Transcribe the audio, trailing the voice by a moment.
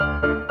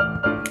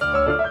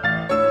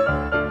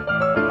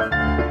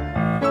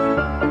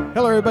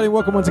everybody.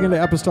 Welcome once again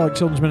to Apostolic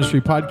Children's Ministry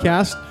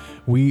Podcast.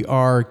 We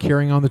are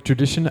carrying on the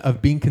tradition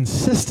of being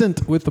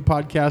consistent with the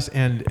podcast,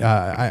 and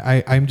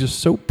I'm just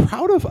so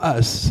proud of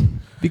us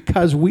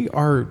because we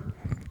are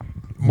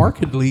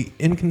markedly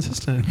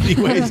inconsistent in many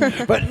ways,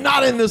 but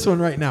not in this one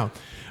right now.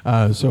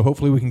 So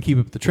hopefully we can keep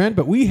up the trend.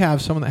 But we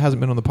have someone that hasn't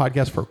been on the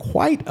podcast for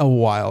quite a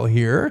while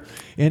here,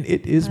 and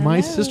it is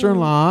my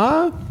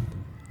sister-in-law,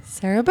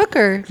 Sarah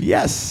Booker.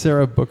 Yes,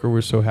 Sarah Booker.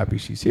 We're so happy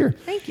she's here.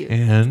 Thank you.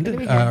 And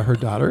her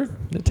daughter,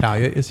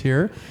 Natalya, is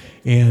here.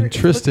 And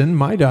Trystan,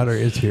 my daughter,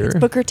 is here. It's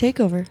Booker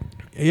Takeover.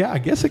 Yeah, I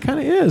guess it kind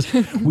of is.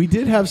 We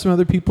did have some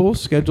other people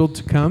scheduled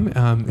to come,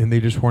 and they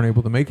just weren't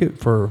able to make it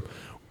for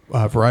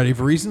a variety of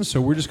reasons. So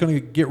we're just going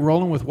to get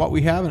rolling with what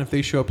we have. And if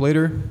they show up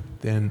later,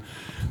 then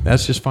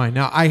that's just fine.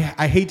 Now, I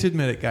hate to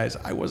admit it, guys.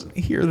 I wasn't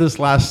here this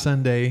last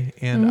Sunday,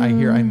 and I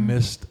hear I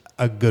missed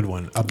a good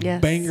one, a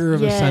banger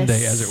of a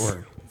Sunday, as it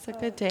were. It's a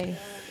good day.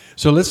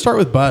 So let's start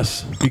with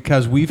bus,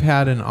 because we've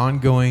had an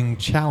ongoing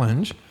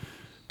challenge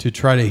to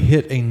try to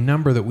hit a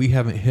number that we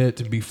haven't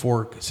hit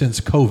before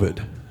since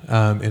COVID.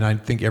 And I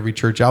think every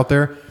church out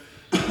there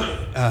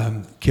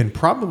can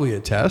probably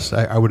attest,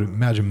 I would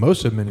imagine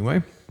most of them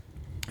anyway,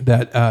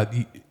 that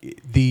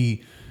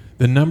the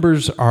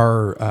numbers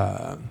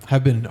are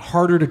have been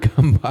harder to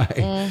come by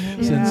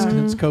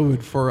since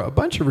COVID for a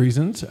bunch of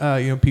reasons.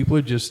 People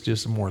are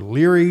just more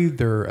leery.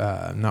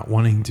 They're not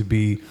wanting to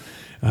be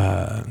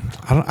I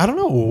don't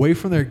know, away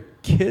from their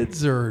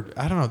kids, or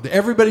I don't know.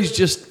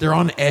 Everybody's they're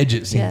on edge,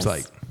 it seems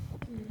like.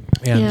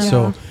 And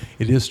so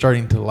it is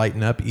starting to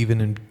lighten up even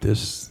in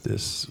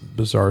this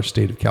bizarre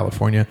state of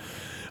California.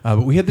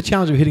 But we had the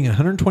challenge of hitting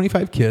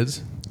 125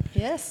 kids.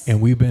 Yes.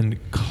 And we've been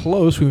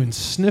close. We've been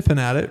sniffing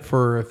at it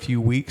for a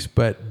few weeks.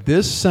 But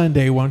this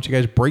Sunday, why don't you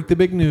guys break the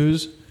big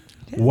news?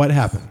 Yes. What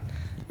happened?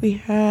 We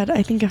had,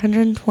 I think,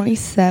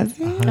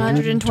 127.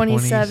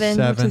 127.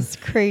 Which is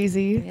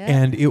crazy. Yeah.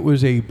 And it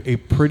was a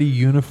pretty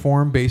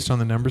uniform, based on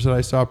the numbers that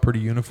I saw,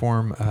 pretty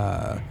uniform,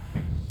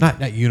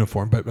 not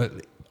uniform,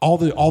 but all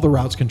the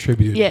routes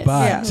contributed. Yes.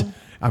 But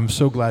I'm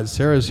so glad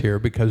Sarah's here,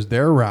 because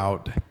their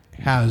route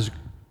has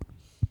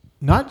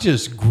not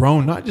just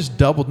grown, not just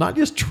doubled, not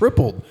just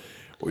tripled.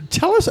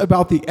 Tell us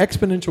about the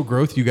exponential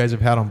growth you guys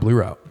have had on Blue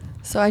Route.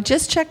 So I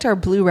just checked our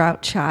Blue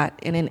Route chat,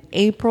 and in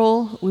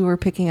April, we were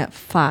picking up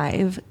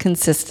 5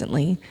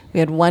 consistently. We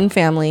had one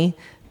family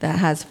that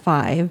has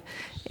 5.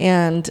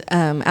 And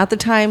at the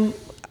time,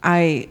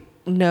 I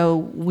know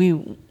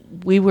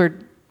we were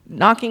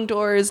knocking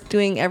doors,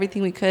 doing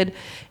everything we could,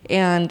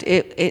 and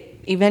it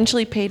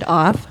eventually paid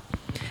off.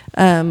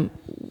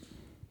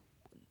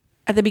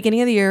 At the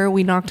beginning of the year,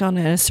 we knocked on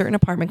a certain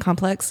apartment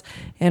complex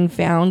and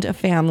found a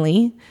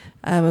family.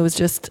 It was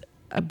just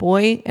a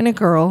boy and a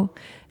girl.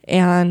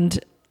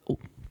 And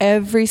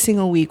every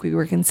single week we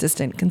were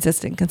consistent,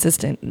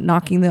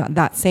 knocking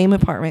that same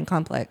apartment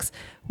complex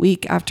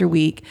week after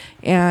week.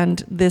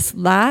 And this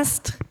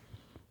last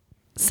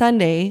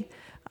Sunday,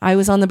 I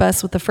was on the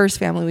bus with the first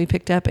family we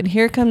picked up, and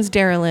here comes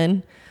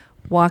Darylyn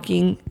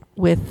walking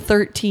with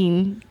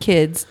 13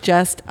 kids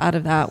just out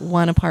of that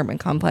one apartment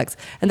complex.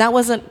 And that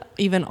wasn't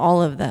even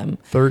all of them.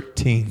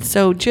 13.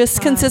 So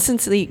just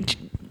consistency,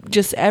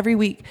 just every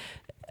week.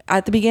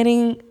 At the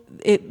beginning,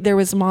 there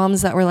was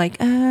moms that were like,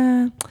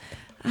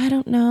 I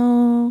don't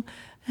know.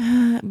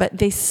 But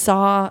they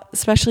saw,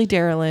 especially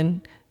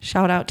Darylyn,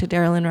 shout out to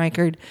Darylyn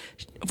Reichard,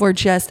 for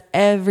just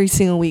every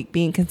single week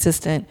being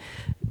consistent,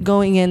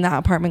 going in that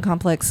apartment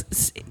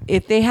complex.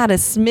 If they had a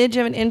smidge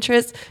of an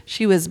interest,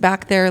 she was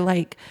back there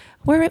like,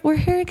 we're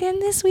here again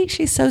this week.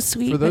 She's so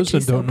sweet. For those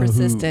that don't know who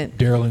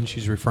Darylyn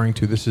she's referring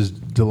to, this is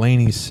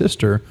Delaney's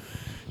sister.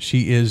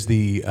 She is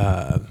the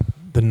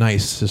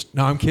nice sister.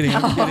 No, I'm kidding.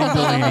 I'm kidding,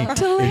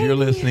 Delaney. If you're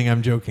listening,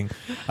 I'm joking.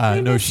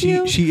 No,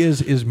 she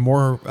is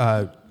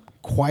more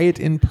quiet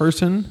in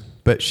person,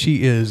 but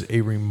she is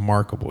a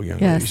remarkable young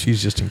lady.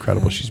 She's just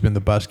incredible. She's been the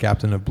bus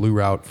captain of Blue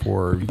Route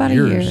for about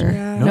years. A year.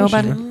 No,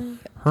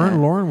 her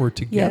and Lauren were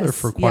together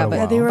for quite a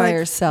while. They were by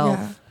herself.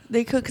 Yeah.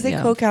 They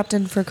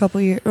co-captained for a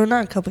couple years, or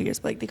not a couple years,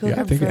 but like they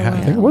co-captained for a while.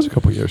 I think it was a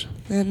couple years.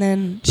 And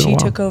then she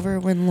took over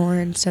when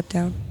Lauren stepped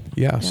down.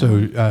 Yeah,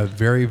 so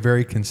very,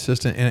 very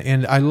consistent.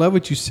 And I love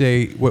what you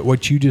say,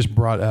 what you just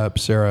brought up,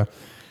 Sarah,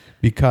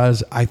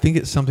 because I think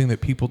it's something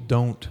that people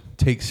don't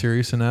take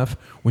serious enough.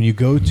 When you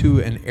go to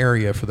an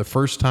area for the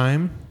first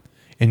time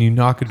and you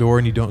knock a door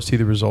and you don't see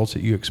the results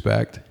that you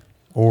expect,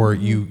 or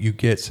you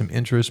get some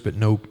interest but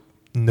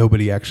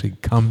nobody actually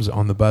comes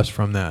on the bus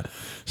from that.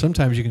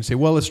 Sometimes you can say,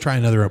 well, let's try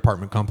another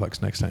apartment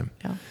complex next time.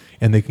 Yeah.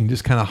 And they can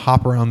just kind of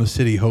hop around the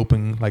city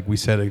hoping, like we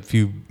said a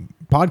few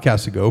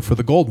podcasts ago, for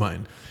the gold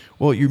mine.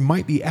 Well, you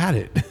might be at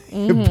it,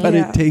 but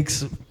it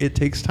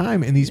takes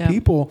time. And these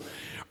people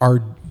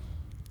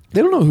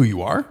they don't know who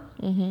you are.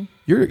 Mm-hmm.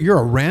 You're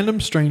a random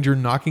stranger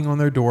knocking on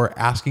their door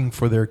asking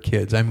for their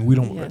kids. I mean, we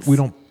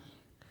don't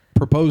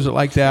propose it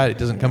like that. It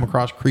doesn't come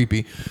across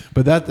creepy,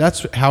 but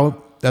that's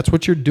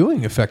what you're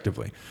doing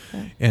effectively.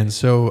 Yeah. And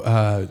so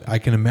I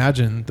can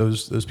imagine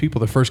those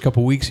people, the first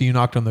couple of weeks you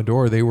knocked on the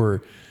door, they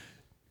were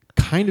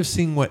kind of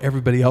seeing what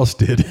everybody else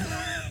did.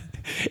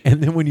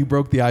 And then when you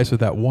broke the ice with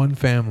that one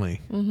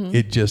family,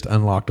 it just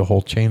unlocked a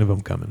whole chain of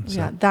them coming. So.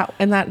 Yeah,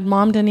 that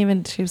mom didn't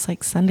even. She was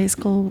like, Sunday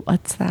school,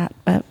 what's that?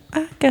 But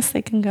I guess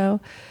they can go.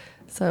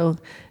 So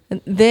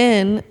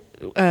then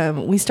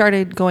we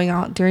started going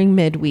out during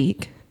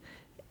midweek.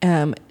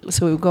 So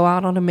we would go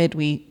out on a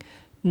midweek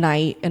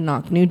night and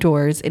knock new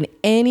doors, and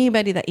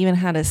anybody that even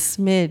had a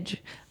smidge,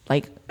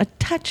 like a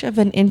touch of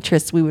an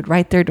interest, we would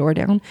write their door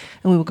down,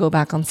 and we would go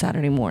back on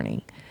Saturday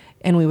morning,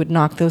 and we would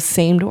knock those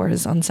same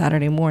doors on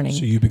Saturday morning.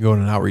 So you've been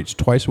going on outreach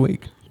twice a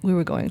week? We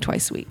were going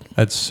twice a week.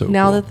 That's so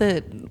now cool. that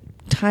the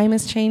time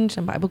has changed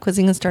and Bible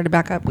quizzing has started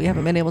back up, we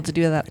haven't been able to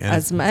do that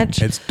as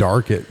much. It's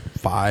dark at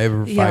 5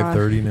 or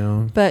 5:30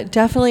 now. But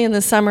definitely in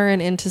the summer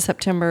and into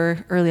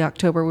September, early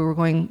October, we were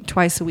going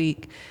twice a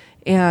week.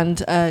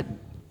 And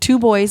 2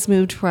 boys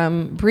moved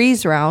from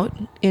Breeze Route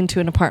into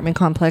an apartment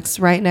complex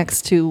right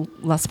next to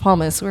Las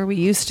Palmas, where we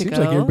used to go.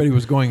 Seems like everybody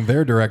was going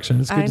their direction.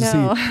 It's good to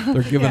see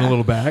they're giving a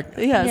little back.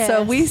 Yeah, Yes.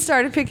 So we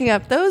started picking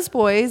up those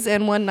boys,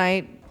 and one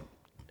night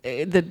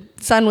the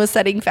sun was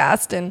setting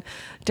fast, and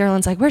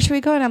Darylyn's like, where should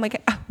we go? And I'm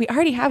like, we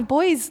already have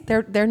boys.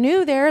 They're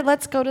new there.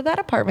 Let's go to that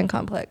apartment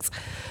complex.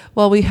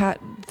 Well, we had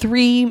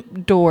 3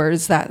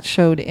 doors that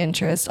showed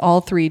interest.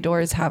 All 3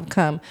 doors have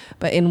come.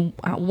 But in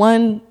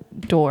one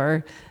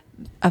door,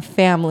 a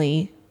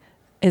family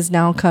is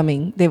now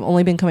coming. They've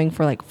only been coming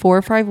for like 4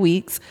 or 5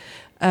 weeks.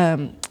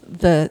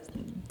 The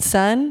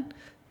son,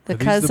 the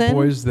cousin. These the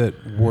boys that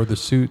wore the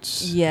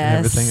suits yes,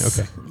 and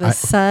everything? Okay. The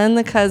son,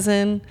 the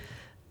cousin,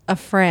 a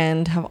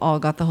friend have all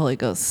got the Holy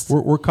Ghost.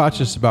 We're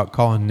cautious about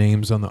calling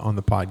names on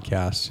the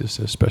podcast, just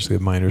especially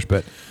of minors,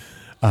 but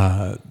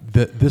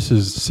this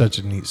is such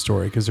a neat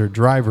story because their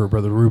driver,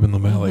 Brother Ruben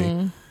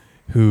Lamelli,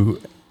 who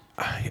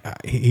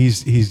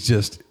he's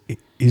just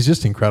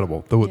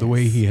incredible. The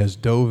way he has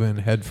dove in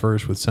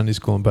headfirst with Sunday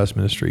school and bus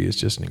ministry is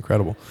just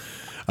incredible.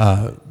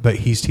 But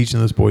he's teaching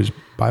those boys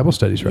Bible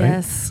studies, right?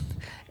 Yes,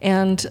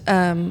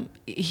 and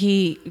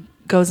he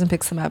goes and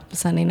picks them up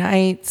Sunday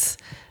nights.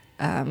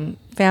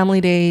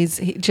 Family days.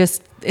 He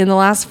just in the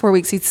last 4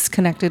 weeks, he's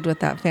connected with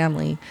that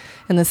family.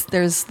 And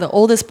there's the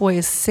oldest boy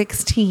is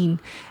 16,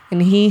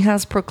 and he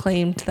has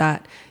proclaimed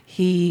that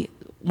he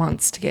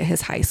wants to get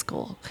his high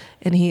school,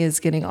 and he is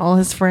getting all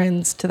his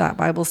friends to that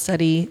Bible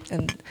study.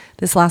 And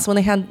this last one,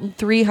 they had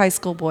 3 high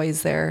school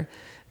boys there,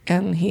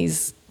 and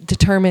he's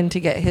determined to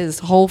get his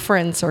whole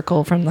friend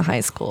circle from the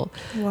high school.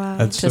 Wow,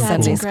 that's so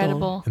Sunday cool.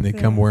 incredible. And they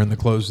come wearing the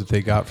clothes that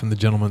they got from the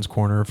Gentleman's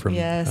Corner from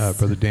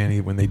Brother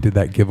Danny when they did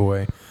that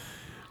giveaway.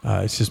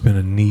 It's just been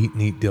a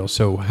neat deal.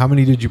 So how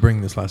many did you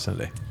bring this last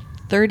Sunday?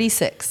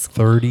 36.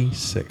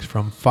 36.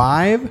 From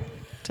 5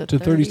 to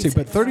 36.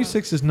 But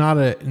 36 is not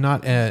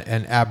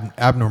an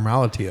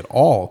abnormality at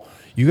all.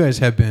 You guys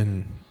have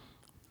been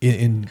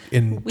in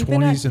We've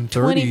 20s been and 30s.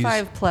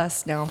 25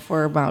 plus now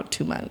for about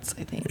 2 months,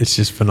 I think. It's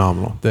just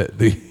phenomenal.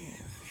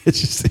 It's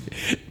just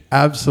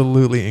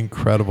absolutely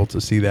incredible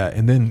to see that.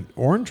 And then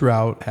Orange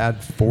Route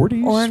had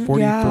 40s,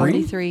 43. Yeah.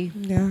 43.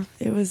 Yeah,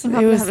 it was.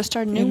 We'll have to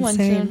start a new one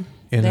soon.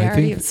 And they I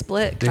already think have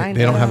split. they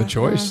don't have a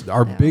choice.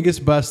 Our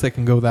biggest bus that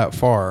can go that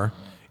far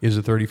is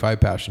a 35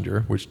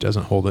 passenger, which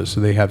doesn't hold it. So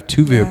they have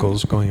 2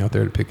 vehicles going out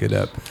there to pick it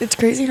up. It's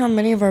crazy how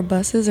many of our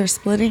buses are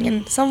splitting,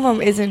 and some of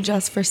them isn't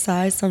just for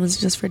size, some is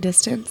just for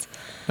distance.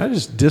 Not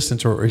just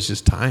distance, or it's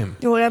just time.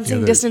 Well, I'm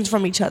saying distance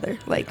from each other,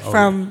 like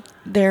from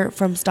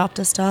stop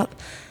to stop.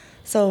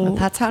 So But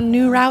that's how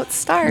new routes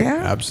start. Yeah.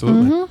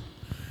 Absolutely.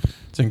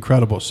 It's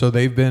incredible. So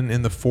they've been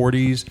in the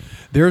 40s.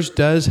 Theirs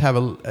does have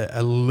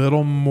a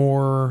little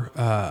more,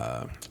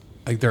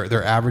 like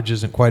their average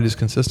isn't quite as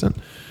consistent.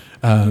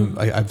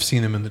 I've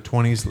seen them in the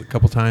 20s a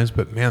couple times,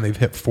 but man, they've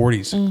hit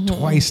 40s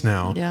twice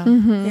now. Yeah.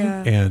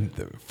 yeah. And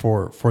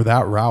for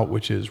that route,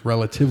 which is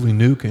relatively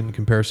new in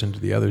comparison to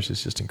the others,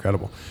 it's just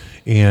incredible.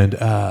 And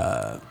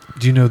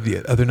do you know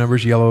the other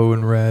numbers, yellow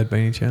and red, by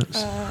any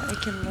chance? I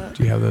can look.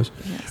 Do you have those?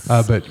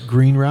 Yes. But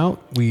green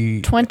route,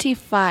 we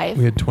 25.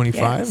 had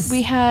 25. Yes.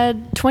 We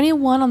had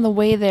 21 on the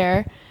way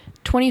there,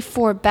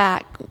 24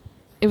 back.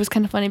 It was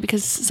kind of funny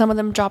because some of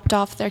them dropped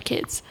off their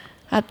kids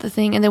at the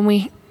thing, and then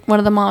one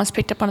of the moms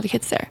picked up one of the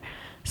kids there.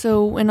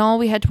 So in all,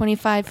 we had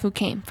 25 who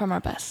came from our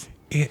bus.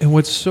 And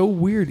what's so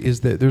weird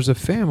is that there's a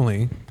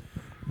family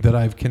that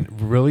I've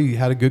really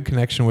had a good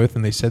connection with,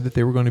 and they said that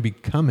they were going to be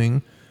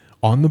coming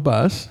on the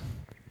bus.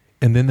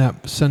 And then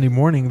that Sunday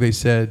morning, they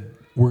said,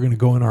 we're going to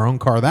go in our own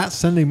car. That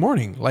Sunday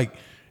morning, like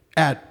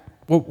at,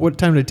 what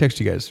time did I text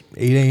you guys?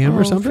 8 a.m.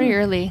 or something? Pretty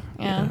early,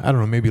 yeah. I don't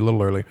know, maybe a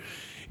little early.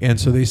 And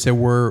so they said,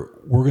 we're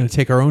going to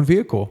take our own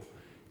vehicle.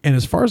 And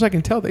as far as I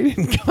can tell, they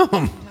didn't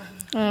come.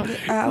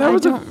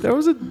 That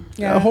was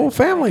a whole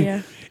family.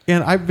 Yeah.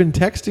 And I've been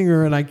texting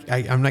her, and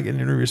I'm not getting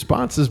any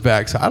responses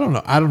back. So I don't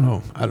know.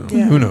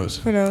 Yeah. Who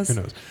knows? Okay,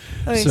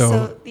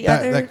 So, the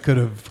that could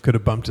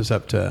have bumped us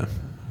up to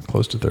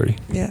close to 30.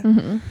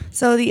 Yeah.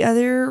 So the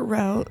other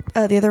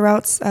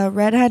routes,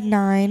 red had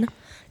 9,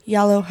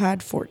 yellow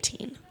had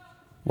 14.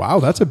 Wow,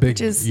 that's a big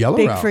Which is yellow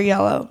big route. for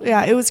yellow.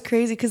 Yeah, it was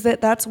crazy because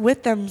that's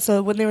with them.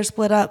 So when they were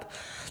split up,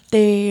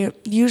 they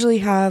usually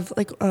have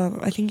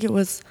I think it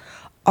was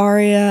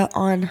Aria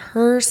on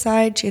her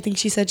side, I think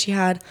she said she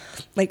had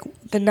like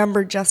the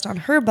number just on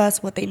her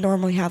bus, what they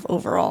normally have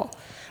overall,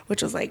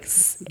 which was like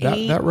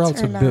eight That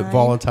route's or a bit 9.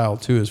 volatile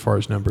too as far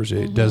as numbers.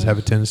 It does have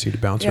a tendency to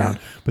bounce Yeah. around.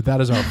 But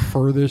that is our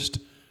furthest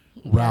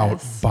route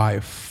Yes. by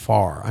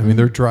far. I mean,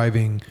 they're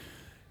driving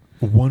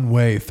one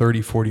way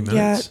 30, 40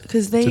 minutes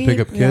 'cause to pick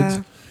up kids.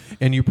 yeah.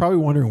 And you're probably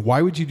wondering,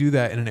 why would you do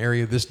that in an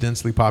area this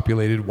densely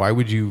populated? Why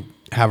would you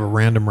have a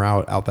random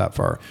route out that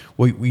far?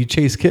 Well, you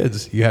chase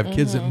kids. You have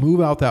kids that move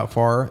out that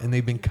far, and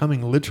they've been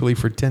coming literally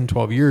for 10,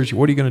 12 years.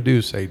 What are you going to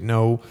do? Say,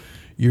 no,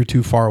 you're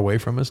too far away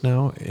from us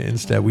now?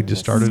 Instead, we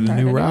just started a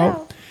new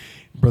route.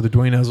 Brother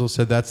Dwayne Ezel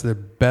said that's the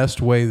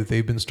best way that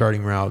they've been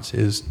starting routes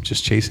is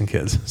just chasing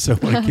kids. So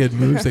when a kid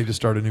moves, they just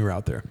start a new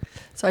route there.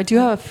 So I do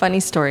have a funny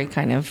story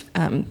kind of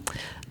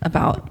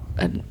about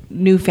a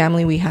new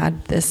family we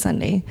had this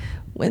Sunday.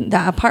 When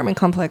that apartment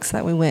complex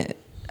that we went,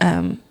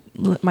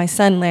 my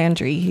son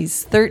Landry,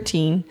 he's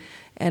 13,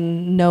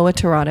 and Noah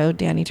Tirado,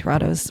 Danny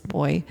Tirado's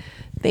boy,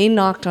 they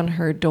knocked on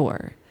her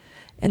door,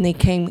 and they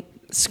came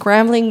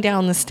scrambling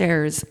down the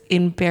stairs,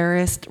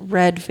 embarrassed,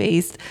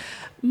 red-faced.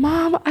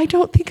 Mom, I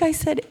don't think I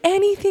said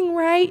anything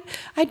right.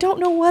 I don't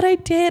know what I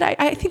did.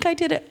 I think I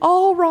did it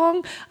all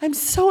wrong. I'm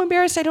so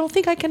embarrassed. I don't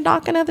think I can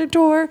knock another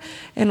door.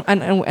 And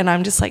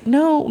I'm just like,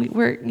 no,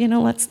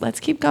 let's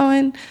keep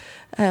going.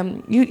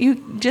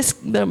 You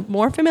just, the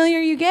more familiar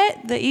you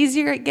get, the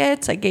easier it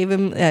gets. I gave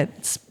him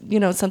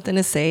something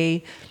to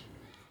say.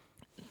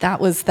 That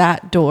was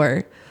that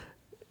door.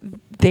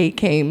 They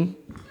came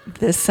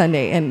this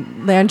Sunday,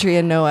 and Landry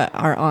and Noah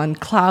are on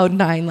cloud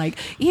 9. Like,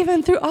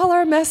 even through all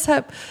our mess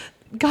up,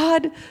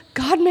 God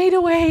made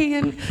a way,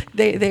 and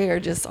they are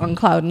just on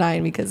cloud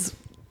 9 because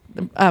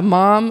a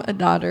mom, a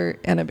daughter,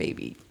 and a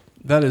baby.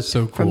 That is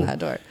so cool. From that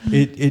door.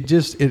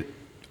 It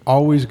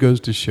always goes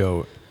to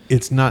show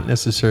it's not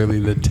necessarily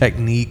the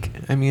technique.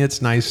 I mean,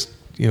 it's nice,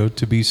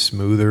 to be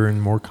smoother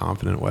and more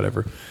confident,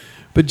 whatever.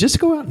 But just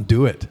go out and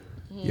do it.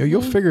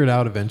 You'll figure it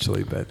out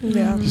eventually, but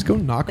just go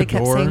knock They a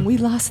kept door. saying, we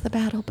lost the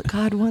battle, but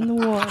God won the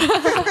war.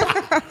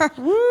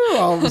 Woo,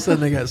 all of a sudden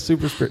they got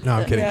super spirit. No,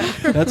 I'm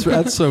kidding.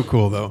 That's so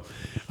cool though.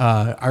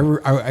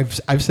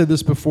 I've said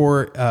this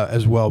before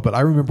as well, but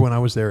I remember when I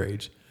was their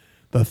age,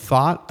 the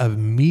thought of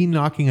me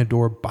knocking a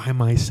door by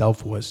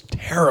myself was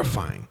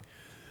terrifying.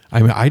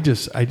 I mean, I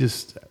just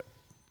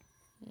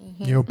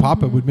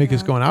Papa would make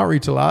us go on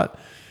outreach a lot.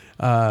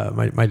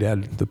 My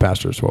dad, the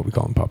pastor, is what we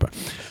call him, Papa.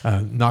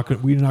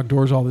 We knock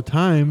doors all the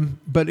time,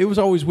 but it was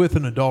always with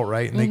an adult,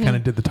 right? And they kind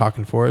of did the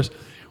talking for us.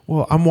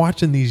 Well, I'm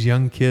watching these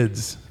young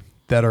kids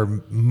that are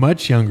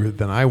much younger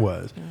than I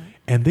was,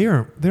 and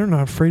they're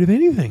not afraid of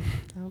anything.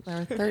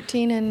 They're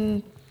 13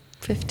 and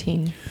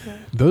 15.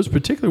 Those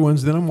particular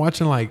ones, then I'm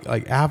watching like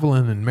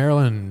Evelyn and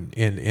Marilyn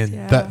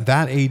and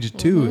that age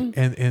too,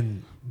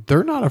 and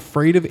they're not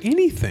afraid of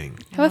anything.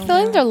 I have a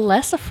feeling they're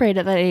less afraid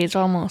at that age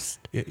almost.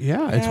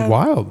 Yeah, it's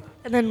wild.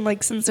 And then,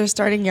 like, since they're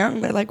starting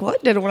young, they're like, well,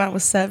 I did it when I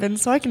was 7,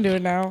 so I can do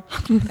it now.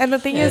 And the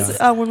thing is,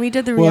 when we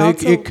did the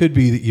Rialto... Well, it could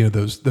be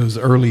that, those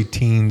early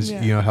teens,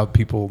 how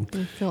people...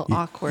 You feel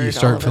awkward. You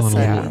start all of a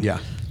feeling a sudden.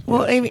 little...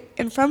 Well,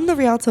 and from the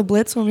Rialto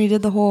Blitz, when we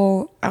did the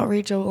whole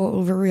outreach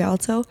over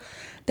Rialto,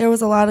 there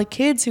was a lot of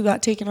kids who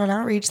got taken on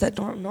outreach that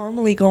don't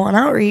normally go on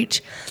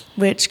outreach,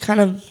 which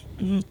kind of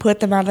put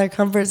them out of their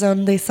comfort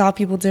zone. They saw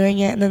people doing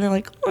it, and then they're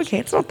like, okay,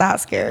 it's not that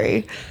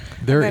scary.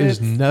 There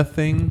is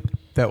nothing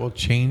that will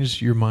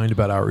change your mind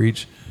about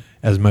outreach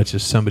as much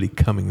as somebody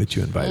coming that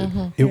you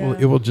invited.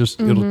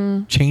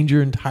 It'll change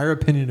your entire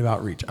opinion of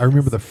outreach. I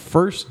remember the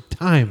first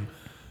time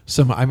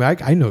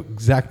I know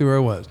exactly where I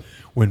was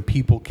when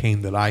people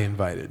came that I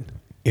invited.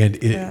 And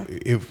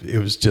it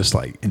was just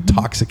like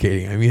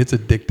intoxicating. I mean, it's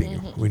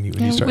addicting when you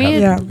start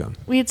having people come.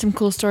 We had some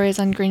cool stories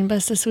on Green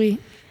Bus this week.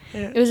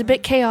 It was a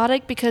bit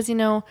chaotic because,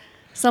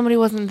 somebody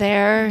wasn't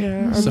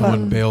there.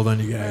 Someone bailed on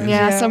you guys.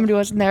 Yeah, somebody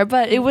wasn't there.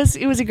 But it was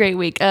a great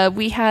week.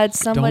 We had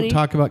somebody... Don't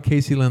talk about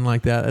Casey Lynn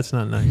like that. That's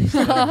not nice.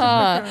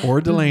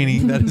 Or Delaney.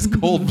 That is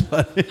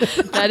cold-blooded.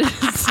 That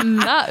is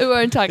not who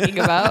I'm talking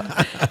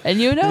about.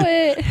 And you know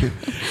it.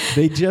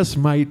 They just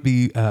might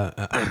be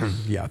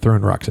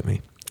throwing rocks at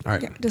me. All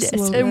right. Yeah, just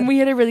Yes, and we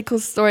had a really cool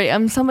story.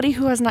 Somebody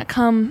who has not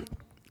come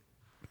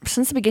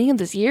since the beginning of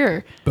this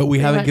year. But we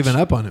haven't given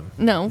up on him.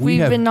 No,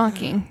 we've been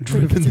knocking.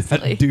 Driven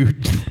that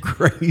dude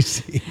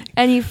crazy.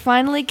 And he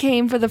finally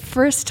came for the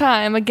first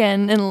time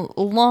again in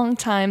a long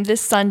time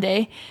this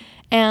Sunday,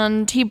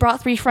 and he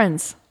brought 3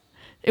 friends.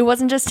 It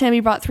wasn't just him. He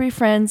brought 3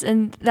 friends,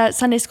 and that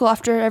Sunday school,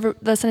 after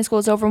the Sunday school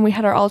was over and we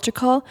had our altar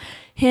call,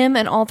 him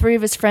and all 3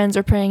 of his friends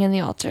are praying in the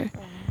altar.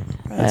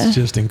 That's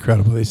just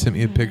incredible. They sent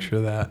me a picture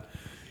of that.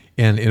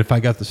 And if I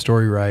got the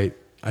story right,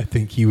 I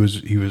think he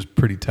was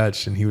pretty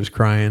touched, and he was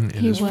crying, and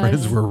his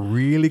friends were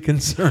really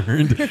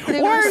concerned.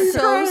 They were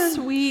so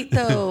sweet,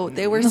 though.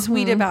 They were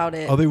sweet about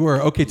it. Oh, they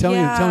were. Okay, tell me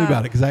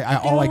about it, because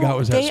all I got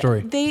was that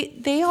story.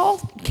 They all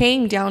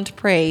came down to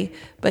pray,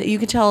 but you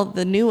could tell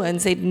the new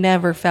ones, they'd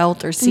never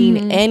felt or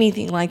seen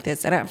anything like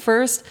this. And at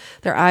first,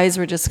 their eyes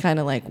were just kind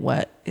of like,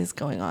 what is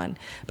going on?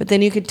 But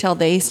then you could tell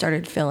they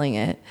started feeling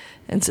it.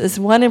 And so this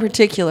one in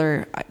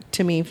particular,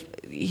 to me,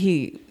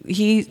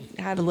 he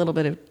had a little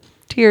bit of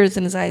tears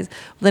in his eyes.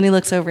 Then he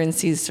looks over and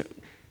sees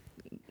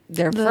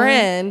their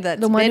friend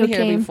that's been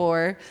here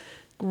before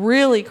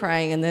really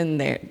crying, and then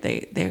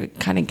they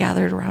kind of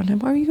gathered around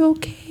him. Are you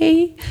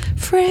okay,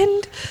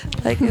 friend?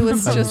 Like, it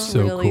was just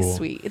so really cool.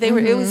 Sweet.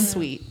 It was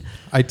sweet.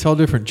 I tell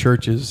different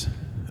churches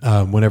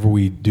whenever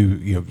we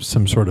do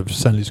some sort of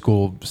Sunday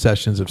school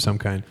sessions of some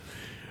kind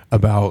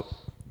about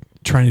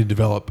trying to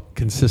develop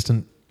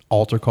consistent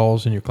altar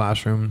calls in your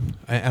classroom.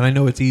 And I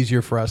know it's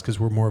easier for us because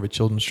we're more of a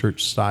children's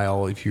church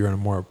style. If you're in a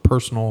more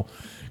personal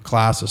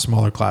class, a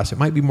smaller class, it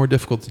might be more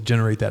difficult to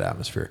generate that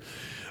atmosphere.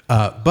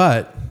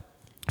 But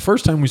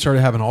first time we started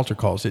having altar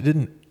calls,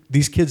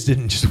 these kids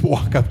didn't just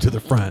walk up to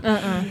the front.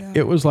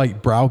 It was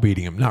like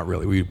browbeating them. Not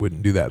really, we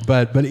wouldn't do that.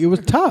 But it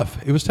was tough.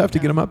 It was tough to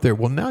get them up there.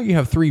 Well, now you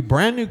have 3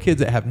 brand new kids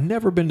that have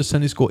never been to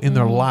Sunday school in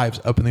their lives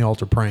up in the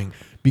altar praying,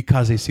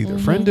 because they see their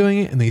friend doing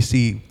it, and they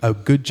see a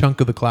good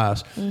chunk of the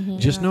class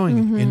just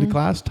knowing into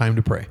class, time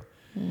to pray.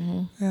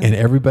 And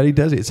everybody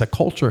does it. It's a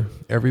culture.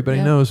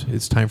 Everybody knows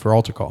it's time for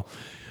altar call.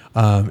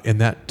 And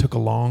that took a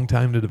long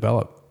time to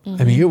develop.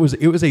 I mean, it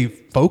was a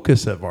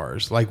focus of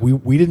ours. Like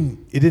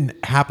it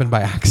didn't happen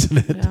by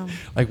accident. Yeah.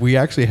 Like, we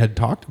actually had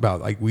talked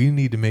about, like, we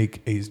need to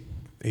make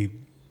a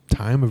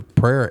time of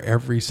prayer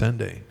every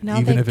Sunday, now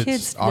even the if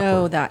kids it's awkward.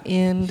 know that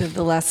end of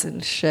the lesson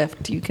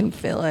shift. You can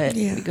feel it.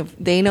 Yeah.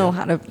 They know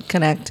how to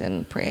connect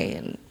and pray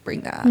and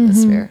bring that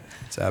atmosphere.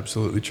 It's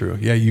absolutely true.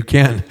 Yeah, you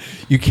can't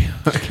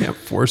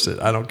force it.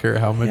 I don't care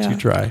how much you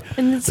try.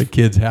 And the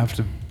kids have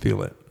to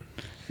feel it.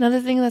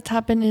 Another thing that's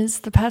happened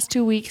is the past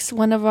 2 weeks,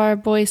 one of our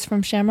boys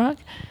from Shamrock,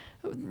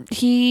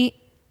 he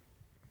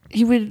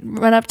would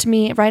run up to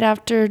me right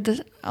after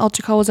the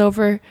altar call was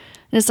over, and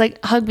it's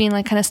like hug me and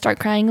like kind of start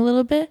crying a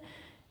little bit.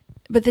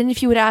 But then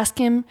if you would ask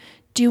him,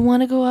 do you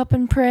want to go up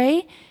and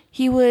pray?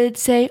 He would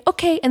say,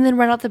 okay, and then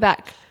run out the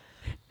back.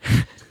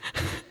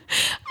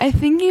 I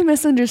think he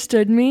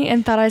misunderstood me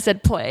and thought I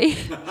said play.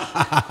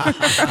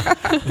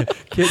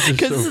 Because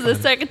this is the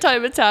second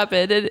time it's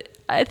happened, and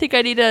I think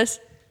I need to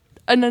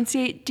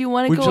enunciate. Do you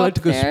want to go up there?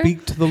 Would you like to go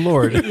speak to the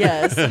Lord?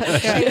 Yes.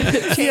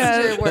 Change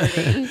your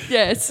wording.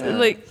 Yes.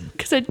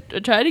 Because I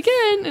tried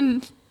again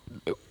and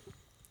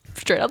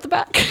straight out the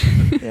back.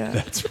 Yeah.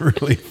 That's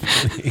really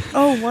funny.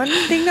 Oh, one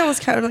thing that was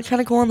kind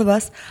of cool on the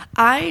bus.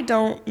 I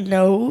don't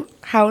know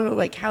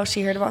how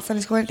she heard about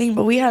Sunday school or anything,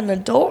 but we had an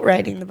adult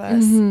riding the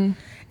bus.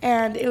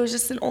 And it was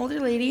just an older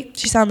lady.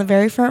 She sat in the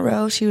very front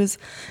row. She was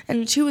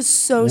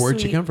so sweet.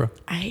 Where'd she come from?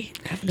 I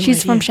have no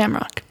She's idea. from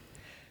Shamrock.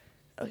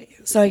 Okay,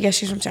 so I guess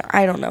she's from Shamrock.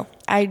 I don't know.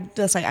 The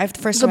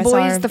first The time I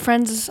saw her. boys, the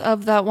friends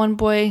of that one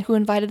boy who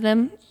invited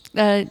them,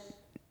 they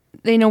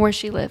know where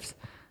she lives.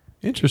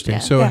 Interesting. Yeah.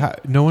 So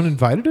no one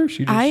invited her?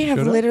 She just I have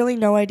showed up? literally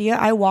no idea.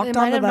 I walked They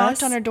on might the have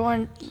bus. knocked on her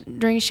door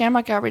during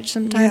Shamrock outreach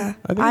sometime. Yeah,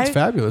 I think it's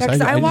fabulous. Yeah,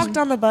 'cause I I just walked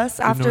on the bus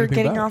didn't know after anything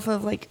getting about off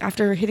of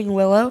after hitting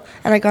Willow,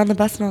 and I got on the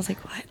bus and I was like,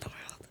 "What in the world?"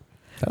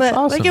 That's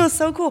awesome. it was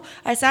so cool.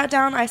 I sat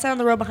down. I sat on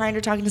the row behind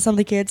her talking to some of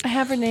the kids. I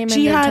have her name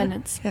She in had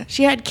attendance. Yeah,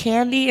 she had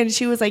candy and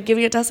she was like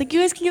giving it to us. Like, you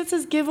guys can give us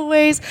as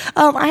giveaways.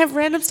 I have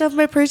random stuff in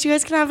my purse. You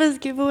guys can have as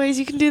giveaways.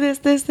 You can do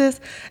this.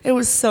 It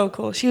was so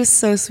cool. She was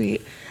so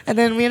sweet. And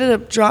then we ended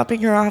up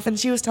dropping her off, and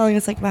she was telling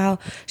us like, wow,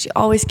 she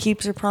always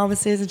keeps her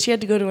promises. And she had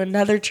to go to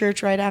another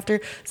church right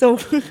after. So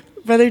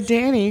Brother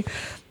Danny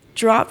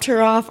dropped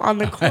her off on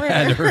the corner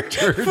At her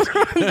church.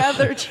 for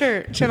another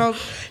church. And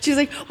she was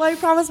like, well, I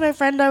promised my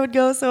friend I would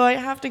go, so I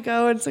have to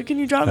go. And so can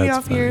you drop me That's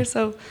off funny. here?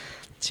 So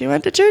she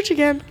went to church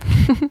again.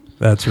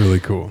 That's really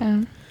cool.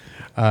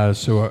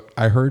 So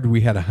I heard we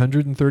had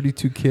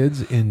 132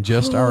 kids in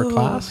just our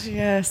class.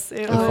 Yes.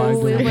 It The five was.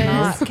 to We're nine.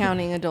 not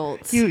counting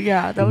adults.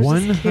 That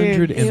was just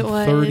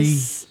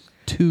kids.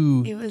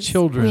 132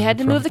 children. We had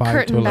to from move the 5 to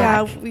curtain 11.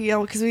 back.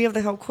 Because we have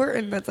the whole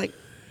curtain that's like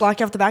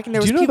blocking off the back, and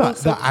there Do was you know people. about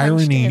so the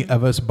irony hunched in.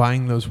 of us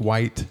buying those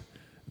white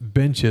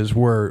benches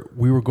where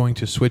we were going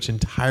to switch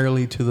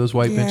entirely to those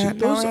white Yeah,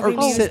 benches? no, Those I are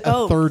think sit a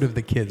both. third of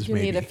the kids, You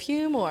maybe. need a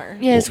few more.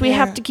 Yes, we Yeah.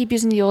 have to keep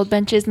using the old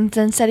benches and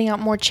then setting out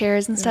more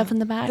chairs and stuff in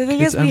the back. The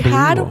thing It's is,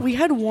 unbelievable. we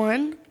had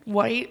one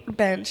white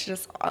bench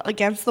just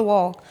against the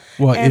wall.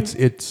 Well, And-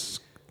 it's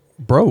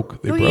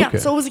broke. They broke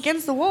it. So it was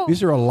against the wall.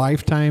 These are a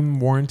lifetime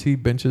warranty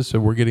benches, so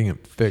we're getting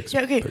it fixed.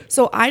 Yeah, okay. But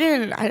So I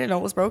didn't know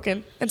it was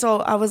broken. And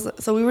so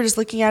we were just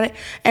looking at it,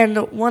 and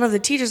one of the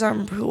teachers, I don't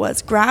remember who it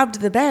was,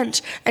 grabbed the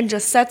bench and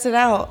just sets it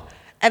out.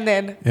 And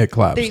then It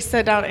collapsed. They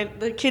sat down, and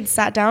the kids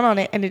sat down on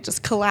it, and it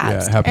just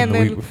collapsed. Yeah, it happened and the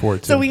then, week before,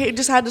 too. So we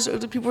just had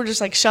to. People were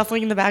just like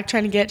shuffling in the back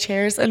trying to get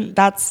chairs, and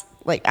that's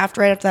like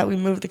right after that we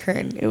moved the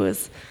curtain.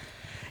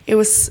 It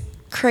was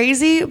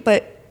crazy,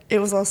 but it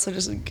was also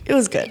just, it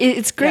was good.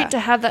 It's great Yeah. to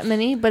have that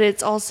many, but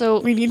it's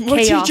also We need more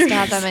chaos to teachers.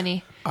 have that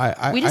many.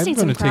 I'm We just going need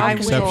some to take crowd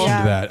exception control.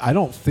 to that. I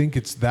don't think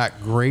it's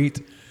that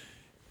great.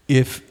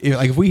 If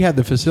we had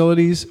the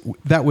facilities,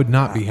 that would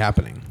not be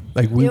happening.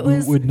 Like we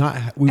would not.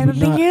 We And would the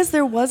thing not. is,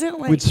 there wasn't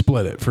like, We'd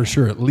split it for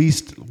sure, at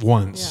least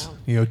once.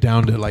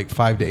 Down to like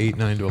 5 to 8,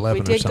 9 to 11.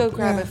 We did or go something.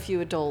 grab Yeah. a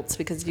few adults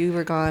because you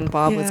were gone,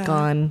 Bob was Yeah.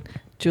 gone,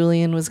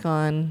 Julian was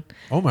gone.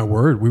 Oh my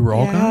word, we were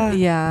all Yeah. gone.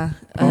 Yeah.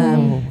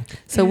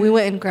 So we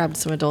went and grabbed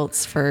some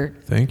adults for.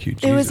 Thank you.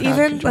 Jesus. it was crowd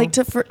even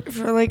control. like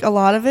for like a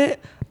lot of it,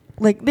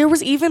 like there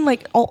was even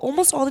like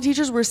almost all the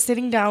teachers were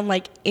sitting down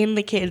like in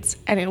the kids,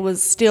 and it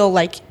was still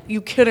like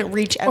you couldn't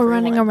reach Or everyone.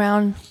 running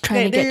around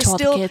trying to get to all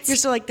the You're kids.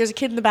 still like there's a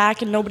kid in the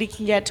back and nobody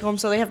can get to him,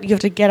 so you have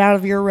to get out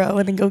of your row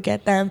and then go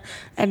get them.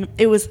 And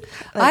it was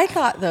I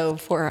thought though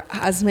for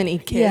as many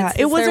kids Yeah, as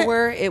it wasn't- there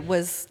were, it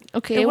was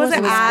Okay, it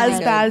wasn't was as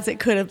pretty bad good. as it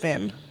could have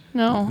been.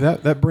 No.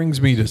 That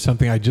brings me to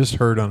something I just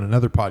heard on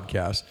another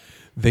podcast.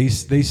 They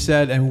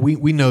said, and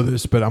we know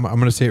this, but I'm going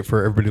to say it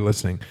for everybody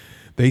listening.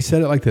 They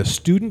said it like this: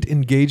 student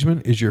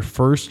engagement is your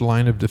first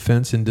line of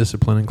defense in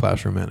discipline and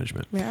classroom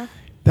management. Yeah.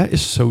 That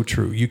is so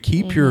true. You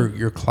keep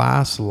your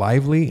class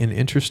lively and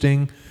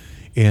interesting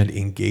and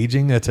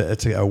engaging. That's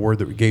a word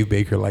that Gabe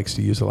Baker likes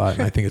to use a lot,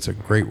 and I think it's a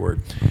great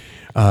word.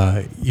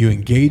 You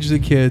engage the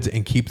kids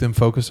and keep them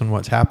focused on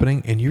what's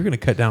happening, and you're going to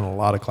cut down a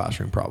lot of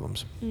classroom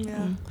problems.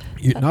 Yeah.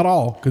 Not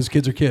all, because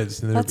kids are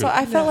kids. And they're That's good. why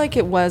I felt Yeah. like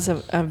it was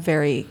a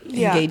very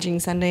Yeah. engaging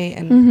Sunday,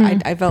 and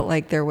Mhm. I felt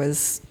like there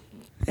was.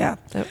 Yeah.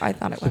 I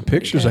thought it The went pretty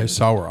pictures good. I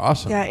saw were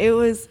awesome. Yeah, it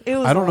was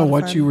I don't know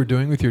what you were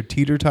doing with your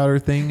teeter-totter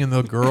thing and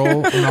the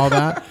girl and all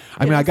that.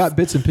 I mean, I got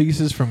bits and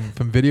pieces from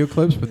video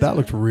clips, but that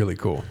looked really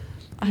cool.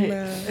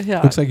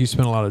 Yeah, Looks like you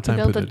spent a lot of time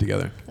built putting it. it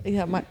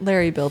together.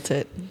 Larry built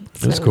it.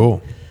 That's So-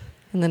 cool.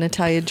 And then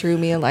Natalya drew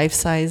me a life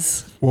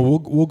size. Well,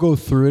 we'll go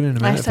through it in a minute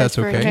if Life-size that's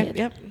for a okay. kid.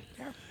 Yep.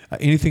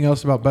 Anything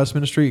else about bus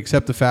ministry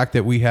except the fact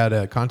that we had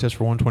a contest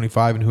for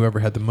 125 and whoever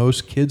had the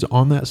most kids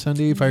on that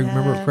Sunday, if I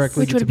remember it Yes.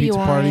 correctly, Which gets a would be pizza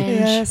party, orange.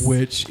 Yes.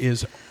 which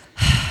is.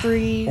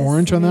 Freeze.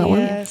 Orange on that one?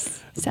 Yes.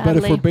 But if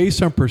Sadly. we're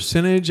based on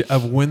percentage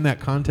of when that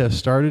contest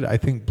started, I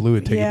think Blue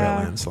would take it by Yeah.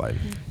 landslide.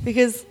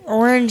 Because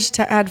Orange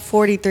had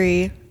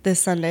 43 this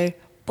Sunday,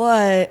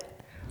 but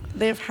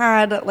they've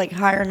had like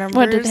higher numbers.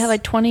 What, did they have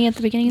like 20 at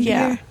the beginning of the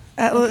Yeah. year?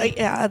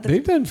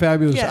 They've done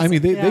fabulous. Yes. I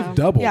mean, Yeah. they've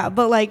doubled. Yeah,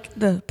 but like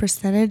the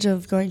percentage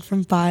of going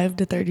from 5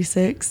 to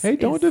 36. Hey,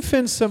 don't is-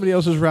 defend somebody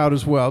else's route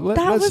as well. Let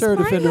That was Sarah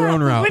my defend her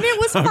own route. When it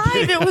was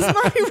 5, it was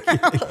my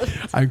route.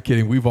 I'm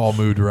kidding. We've all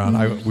moved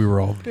around. We were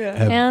all Yeah.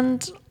 have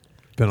And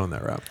been on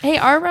that route. hey,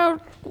 our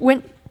route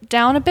went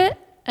down a bit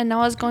and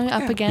now it's going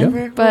up again.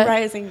 We're But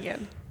rising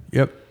again.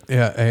 Yep.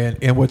 Yeah.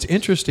 And what's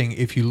interesting,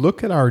 if you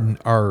look at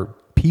our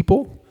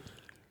people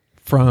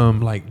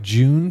from like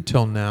June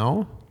till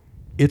now,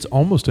 it's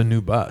almost a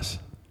new bus.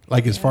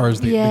 Like as far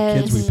as the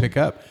kids we Yes. pick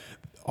up,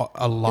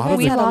 a lot of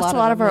we had a lost lot a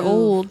lot of of our them move.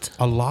 old.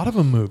 A lot of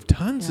them moved.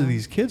 Tons of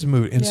these kids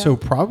moved. And so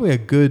Yeah. probably a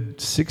good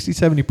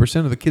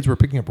 60-70% of the kids we're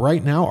picking up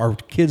right now are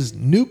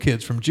new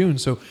kids from June.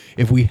 So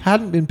if we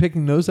hadn't been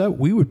picking those up,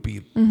 we would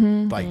be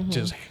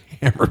just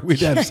hammered. We'd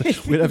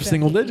have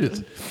single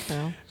digits.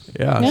 So,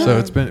 Yeah. So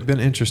it's been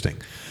interesting.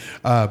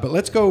 But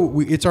let's go.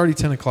 It's already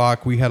 10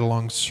 o'clock. We had a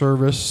long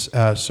service.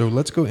 So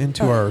let's go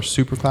into our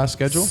super class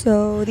schedule.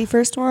 So the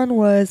first one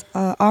was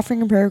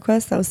offering a prayer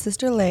request. That was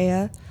Sister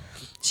Leia.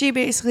 She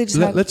basically just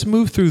had, Let's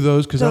move through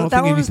those because I don't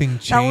think anything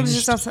changed. That one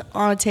was just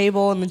on a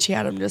table, and then she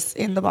had them just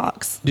in the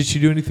box. Did she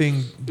do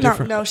anything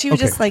different? No, she was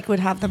Okay. just like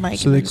would have the mic.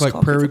 So and they then just collect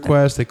call prayer kids up there.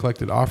 requests. They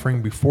collected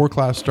offering before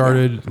class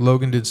started.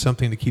 Logan did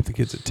something to keep the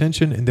kids'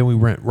 attention, and then we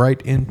went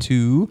right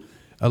into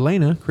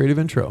Elena creative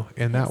intro,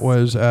 and that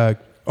was.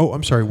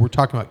 I'm sorry. We're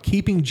talking about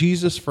keeping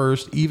Jesus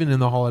first, even in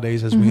the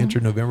holidays as we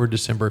enter November,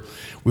 December.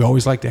 We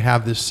always like to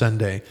have this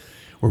Sunday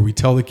where we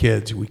tell the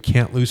kids we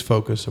can't lose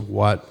focus of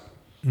what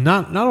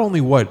not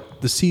only what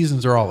the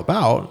seasons are all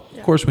about.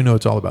 Of course, we know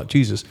it's all about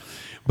Jesus,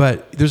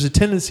 but there's a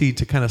tendency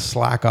to kind of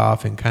slack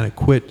off and kind of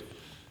quit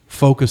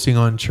focusing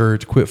on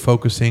church, quit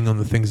focusing on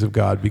the things of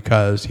God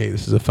because, hey,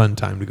 this is a fun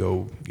time to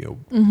go,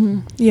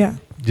 Yeah.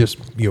 just,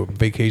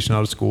 vacation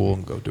out of school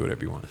and go do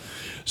whatever you want.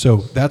 So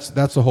that's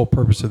the whole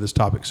purpose of this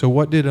topic. So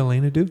what did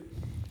Elena do?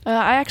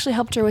 I actually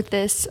helped her with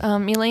this.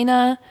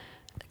 Elena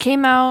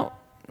came out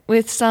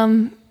with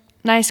some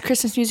nice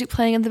Christmas music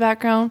playing in the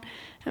background.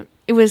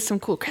 It was some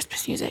cool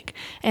Christmas music.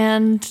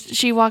 And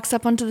she walks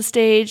up onto the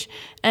stage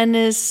and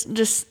is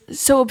just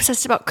so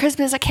obsessed about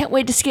Christmas. I can't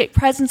wait to get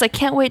presents. I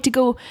can't wait to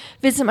go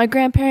visit my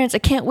grandparents. I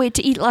can't wait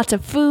to eat lots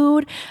of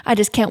food. I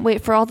just can't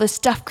wait for all the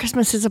stuff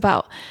Christmas is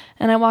about.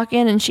 And I walk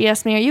in and she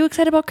asked me, "Are you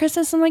excited about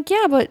Christmas?" I'm like,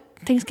 "Yeah, but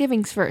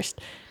Thanksgiving's first."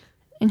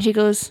 And she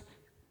goes,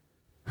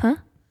 "Huh?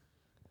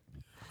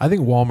 I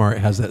think Walmart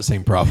has that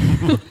same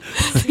problem.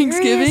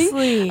 Thanksgiving?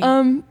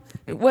 Seriously.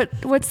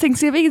 What's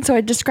Thanksgiving?" And so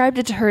I described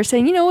it to her,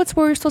 saying, it's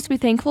where we're supposed to be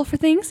thankful for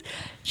things.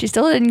 She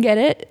still didn't get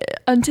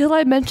it until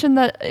I mentioned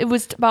that it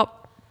was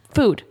about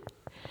food.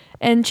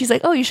 And she's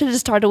like, "Oh, you should have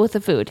just started with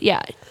the food."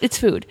 Yeah, it's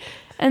food.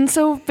 And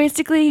so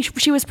basically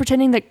she was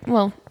pretending that,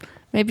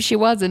 Maybe she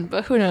wasn't,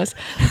 but who knows?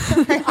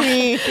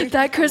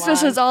 That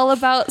Christmas was all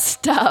about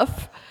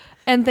stuff.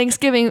 And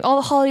Thanksgiving, all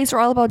the holidays were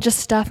all about just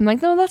stuff. I'm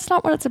like, no, that's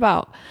not what it's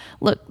about.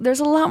 Look, there's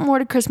a lot more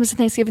to Christmas and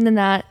Thanksgiving than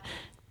that.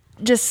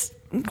 Just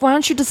why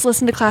don't you just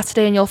listen to class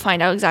today and you'll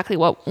find out exactly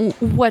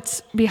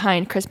what's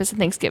behind Christmas and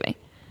Thanksgiving.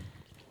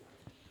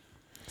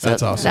 So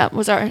that's awesome. That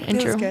was our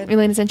intro,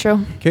 Elena's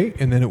intro. Okay,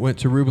 and then it went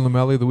to Ruben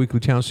Lamelli, the Weekly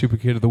Challenge Super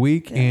Kid of the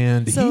Week,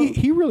 and So-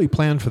 he really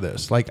planned for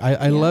this. Like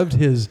I loved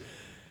his.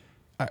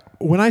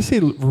 When I say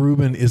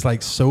Ruben is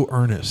like so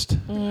earnest,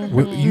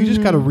 you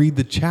just got to read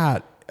the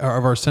chat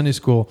of our Sunday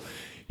school.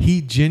 He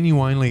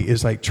genuinely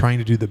is like trying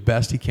to do the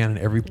best he can in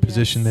every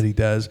position that he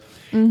does.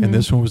 And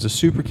this one was a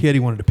super kid. He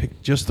wanted to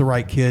pick just the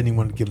right kid. And he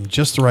wanted to give him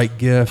just the right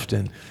gift.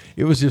 And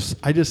it was just,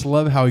 I just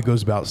love how he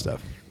goes about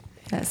stuff.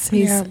 Yes,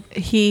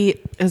 he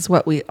is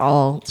what we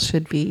all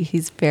should be.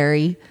 He's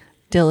very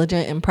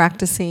diligent in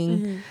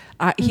practicing.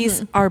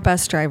 He's our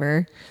bus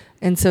driver.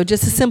 And so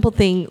just a simple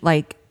thing,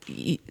 like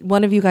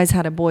one of you guys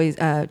had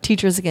a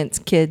Teachers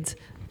Against Kids,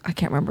 I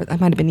can't remember, that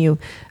might have been you,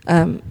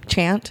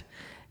 chant.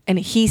 And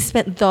he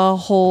spent the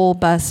whole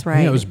bus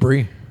ride. Yeah, it was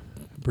Bree.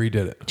 Bree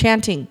did it.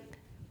 Chanting,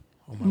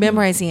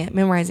 memorizing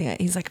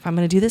it. He's like, if I'm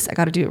going to do this, I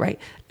got to do it right.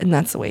 And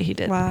that's the way he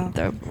did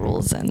the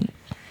rules. And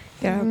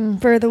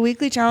for the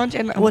weekly challenge.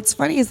 And what's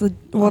funny is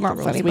not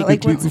funny, but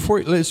like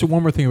let's do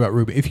one more thing about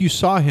Ruben. If you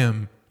saw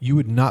him, you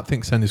would not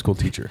think Sunday school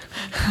teacher.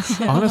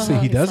 Honestly,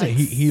 he doesn't. Like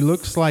he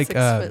looks like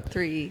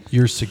 6'3".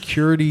 Your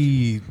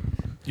security,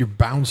 your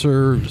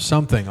bouncer,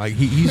 something. Like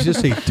he's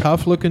just a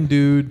tough looking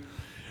dude.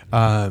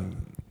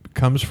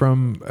 Comes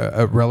from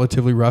a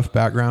relatively rough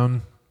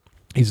background.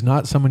 He's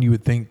not someone you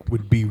would think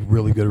would be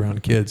really good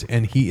around kids,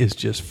 and he is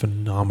just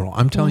phenomenal.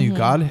 I'm telling you,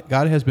 God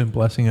has been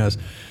blessing us.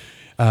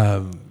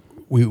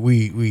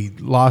 We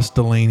lost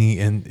Delaney,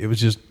 and it was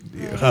just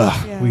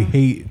we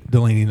hate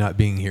Delaney not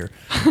being here.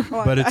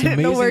 But it's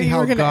amazing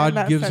how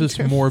God gives us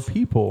more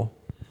people.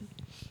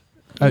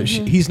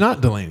 He's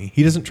not Delaney.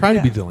 He doesn't try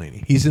to be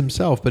Delaney. He's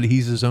himself, but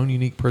he's his own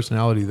unique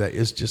personality that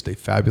is just a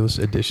fabulous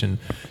addition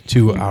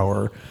to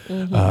our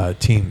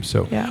team.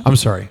 So I'm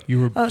sorry.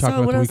 You were talking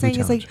about what the I was weekly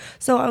saying challenge.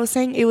 is I was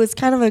saying it was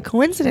kind of a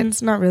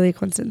coincidence, not really a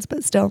coincidence,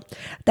 but still,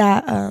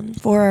 that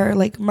for our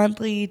like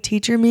monthly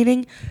teacher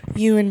meeting,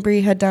 you and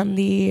Bree had done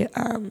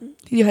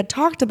you had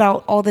talked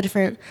about all the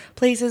different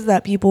places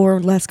that people were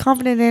less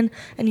confident in,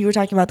 and you were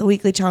talking about the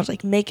weekly challenge,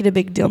 like make it a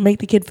big deal, make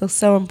the kid feel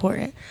so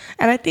important.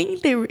 And I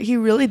think he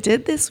really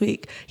did this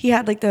week. He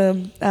had like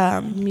the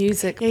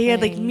music. Yeah, he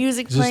had like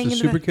music Is this playing. the in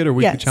Super Kid or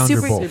Weekly Challenge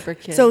or both? Super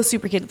Kid. So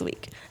Super Kid of the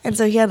Week. And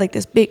so he had like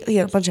this big,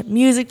 a bunch of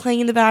music playing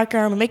in the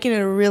background and making it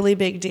a really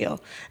big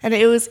deal. And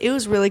it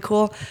was really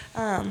cool.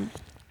 I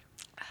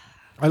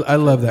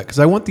love that because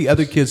I want the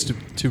other kids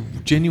to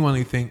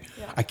genuinely think,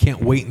 I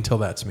can't wait until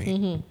that's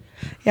me.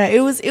 Yeah, it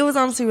was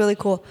honestly really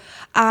cool.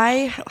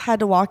 I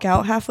had to walk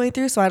out halfway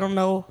through, so I don't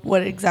know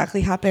what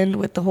exactly happened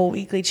with the whole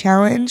weekly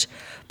challenge.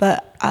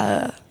 But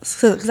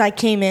because I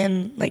came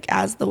in like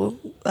as the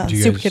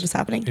Super Kid was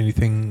happening.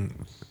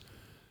 Anything?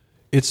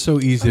 It's so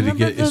easy to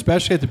get,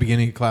 especially at the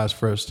beginning of class,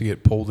 for us to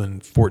get pulled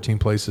in 14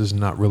 places and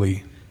not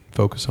really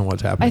focus on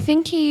what's happening. I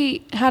think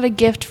he had a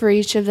gift for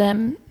each of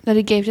them that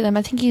he gave to them.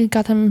 I think he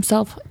got them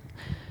himself.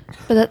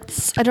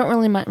 But I don't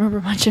really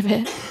remember much of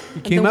it.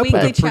 He came up with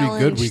a pretty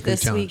good weekly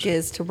this challenge. week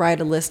is to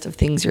write a list of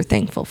things you're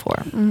thankful for.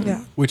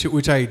 Yeah.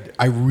 Which I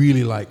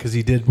really like because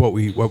he did what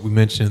we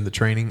mentioned in the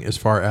training as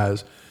far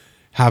as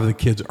have the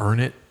kids earn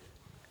it,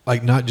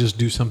 like not just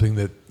do something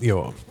that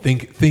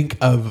think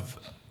of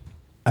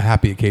a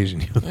happy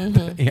occasion.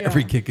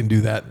 Every kid can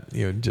do that.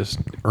 Just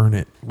earn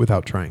it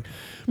without trying.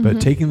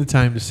 But taking the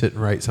time to sit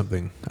and write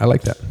something, I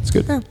like that. It's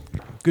good. Yeah.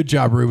 Good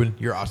job, Ruben.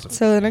 You're awesome.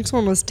 So the next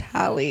one was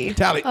Tally.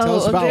 Tally, tell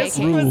us about This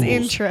rules. was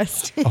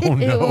interesting. Oh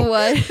no!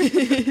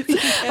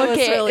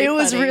 Okay, It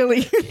was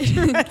really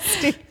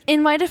interesting.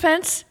 In my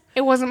defense,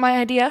 it wasn't my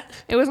idea.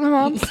 It was my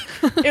mom's.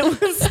 It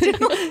was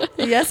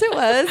still, yes, it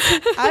was.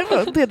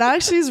 That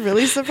actually is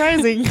really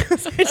surprising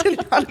because I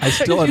did not. I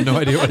still have no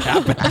idea what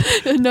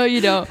happened. No,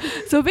 you don't.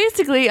 So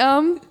basically,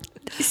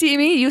 see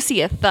me, you see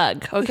a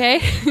thug,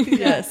 okay?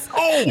 Yes.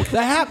 Oh,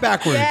 the hat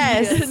backwards.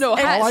 Yes. No,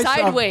 hat All I saw-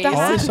 sideways. all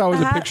I saw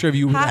was a picture of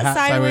you with a hat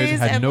sideways,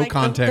 had and no like the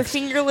context.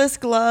 fingerless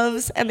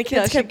gloves, and the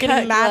kids she kept getting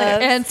cut mad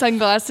at her. And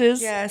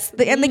sunglasses. Yes,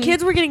 and the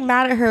kids were getting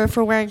mad at her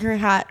for wearing her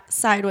hat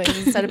sideways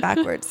instead of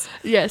backwards.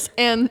 Yes,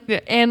 and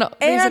they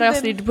said I also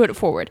then- need to put it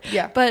forward.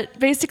 Yeah. But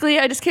basically,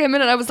 I just came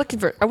in and I was looking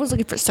for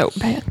soap,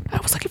 man. I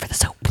was looking for the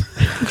soap.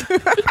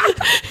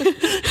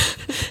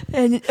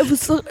 And it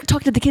was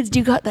talking to the kids. Do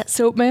you got that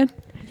soap, man?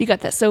 You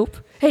got that soap?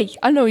 Hey,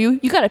 I know you.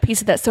 You got a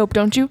piece of that soap,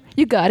 don't you?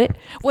 You got it.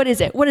 What is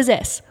it? What is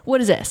this?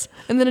 What is this?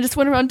 And then I just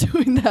went around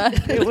doing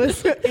that. It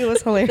was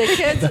hilarious.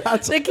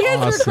 That's The kids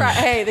were awesome. crying.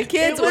 Hey, the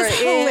kids It was were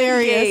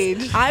hilarious.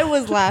 engaged. I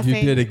was laughing.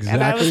 You did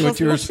and I was exactly what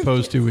you were supposed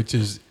supposed to, which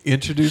is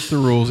introduce the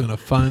rules in a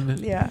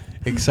fun,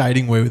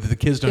 exciting way that the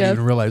kids don't Yep.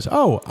 even realize.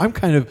 Oh, I'm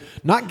kind of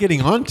not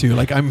getting onto.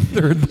 Like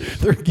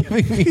they're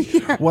giving me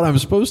what I'm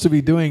supposed to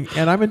be doing,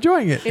 and I'm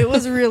enjoying it. It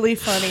was really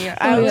funny.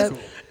 I was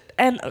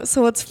And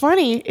so what's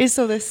funny is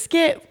so the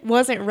skit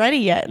wasn't ready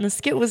yet, and the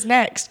skit was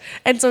next.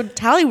 And so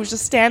Tally was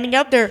just standing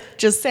up there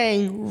just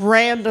saying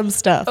random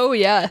stuff. Oh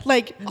yeah.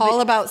 Like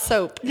All about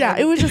soap. yeah,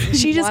 it was just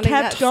she just Wanting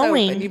kept that soap,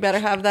 going. and you better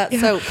have that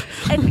soap.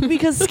 And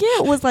because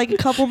skit was like a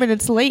couple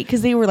minutes late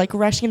because they were like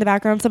rushing in the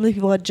background. Some of the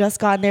people had just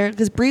gotten there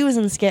because Bree was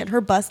in the skit. And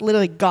her bus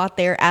literally got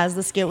there as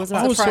the skit was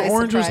about. Oh, so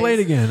Orange was late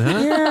again, huh?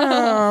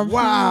 Yeah.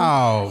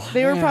 Wow.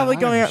 They were Man, probably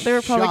I'm going. They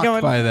were probably shocked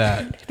going by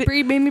that.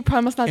 Bree made me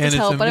promise not And to it's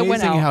tell, but it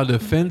went amazing out. how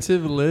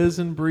defensive Liz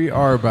and Bree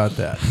are about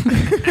that.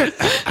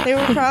 They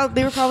were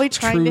probably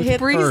trying to Truth hit.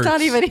 hurts. Bree's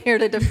not even here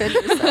to defend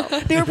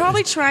herself. They were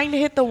probably trying to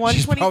hit the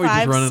She's probably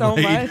just 125 running so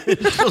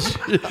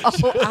late.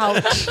 much. Oh,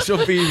 ouch.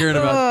 She'll be here in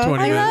about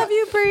 20 I minutes. love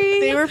you, Bree.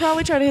 They were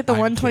probably trying to hit the I'm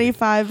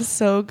 125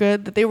 so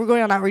good that they were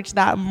going on outreach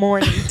that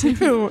morning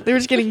too. They were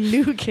just getting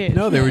new kids.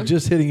 No, they were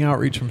just hitting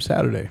outreach from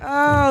Saturday.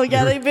 Oh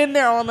yeah, were- they've been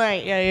there all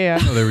night. Yeah.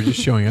 No, they were just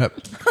showing up.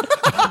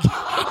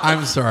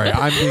 I'm sorry.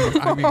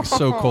 I'm being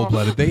so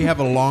cold-blooded. They have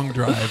a long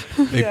drive.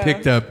 They Yeah.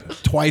 picked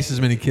up twice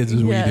as many kids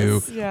as Yes, we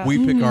do. yeah.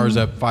 We pick ours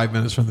up 5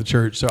 minutes from the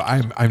church. So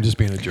I'm just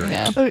being a jerk.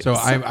 Yeah. So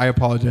I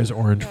apologize,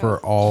 Orange, for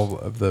all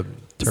of the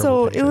terrible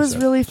So things it I was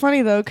said. really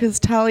funny though, because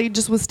Tally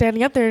just was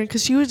standing up there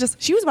because she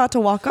was about to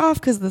walk off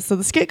because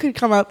the skit could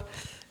come up,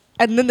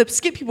 and then the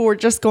skit people were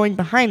just going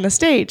behind the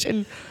stage,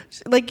 and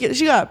like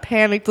she got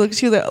panicked. Like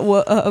she was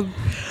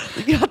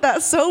like, got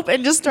that soap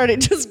and just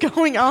started just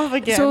going off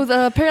again. So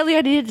apparently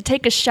I needed to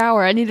take a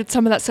shower. I needed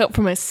some of that soap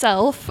for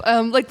myself,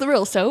 like the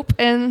real soap.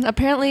 And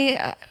apparently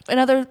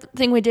another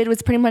thing we did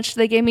was pretty much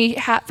they gave me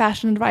hat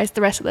fashion advice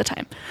the rest of the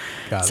time.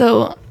 Got it.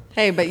 So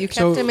Hey, but you kept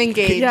So, him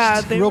engaged.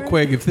 yeah, they Real were-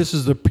 quick, if this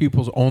is the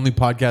people's only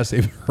podcast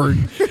they've heard,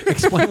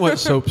 explain what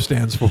SOAP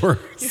stands for.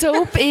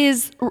 soap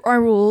is our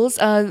rules.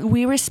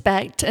 We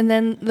respect, and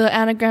then the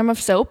anagram of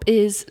soap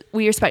is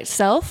we respect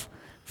self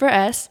for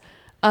S,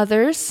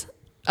 others,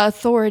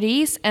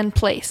 authorities, and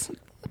place,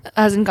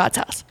 as in God's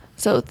house.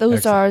 So those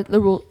Excellent. are the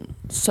rule.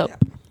 Soap.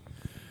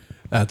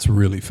 That's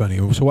really funny.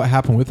 So what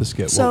happened with the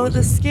skit? So What the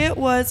was it? skit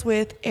was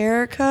with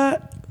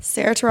Erica,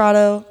 Sarah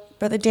Tirado,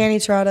 Brother Danny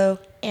Tirado,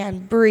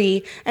 and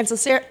Bree. And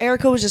so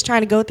Erica was just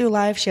trying to go through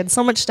life. She had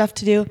so much stuff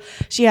to do.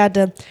 She had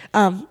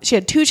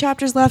 2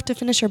 chapters left to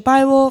finish her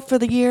Bible for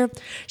the year.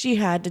 She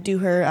had to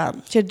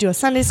do a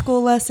Sunday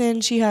school lesson.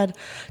 She had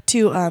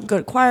to go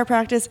to choir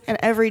practice. And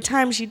every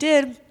time she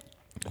did,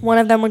 one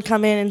of them would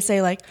come in and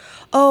say like,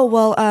 oh,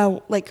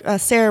 well,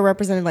 Sarah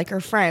represented like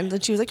her friend.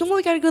 And she was like, oh, well,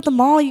 we got to go to the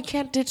mall. You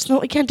can't ditch us.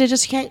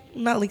 You can't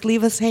not like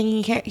leave us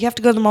hanging. You have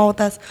to go to the mall with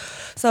us.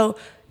 So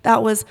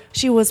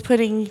she was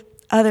putting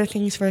other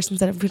things first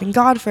instead of putting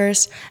God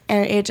first,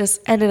 and it just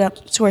ended up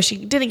to where she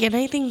didn't get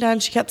anything done.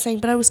 She kept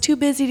saying, but I was too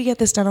busy to get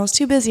this done. I was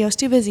too busy,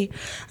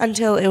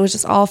 until it was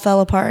just all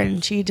fell apart,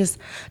 and she just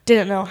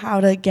didn't know how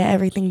to get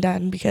everything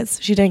done because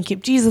she didn't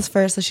keep Jesus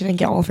first, so she didn't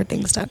get all of her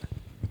things done.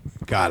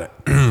 Got it.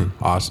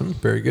 Awesome.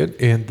 Very good.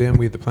 And then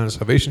we have the Plan of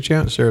Salvation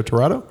chant, Sarah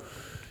Tirado.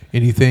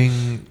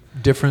 Anything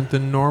different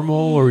than normal?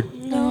 Or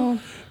No.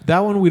 that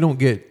one we don't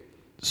get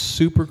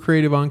super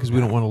creative on because we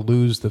don't want to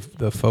lose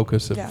the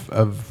focus of, Yeah.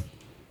 of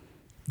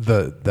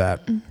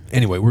that.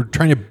 Anyway, we're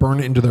trying to burn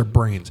it into their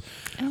brains.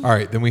 All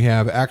right. Then we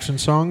have Action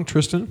Song.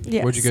 Tristan,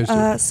 Yes. what'd you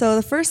guys do? So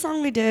the first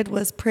song we did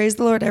was Praise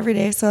the Lord Every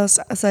Day. So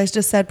I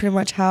just said pretty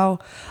much how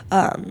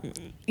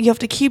you have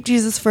to keep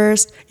Jesus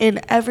first in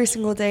every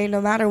single day,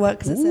 no matter what,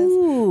 because it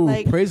Ooh, says,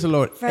 like, praise the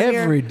Lord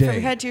every From day.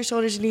 your head to your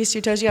shoulders, your knees to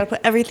your toes, you got to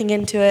put everything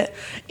into it.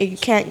 You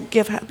can't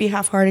be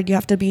half-hearted. You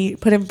have to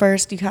put him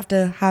first. You have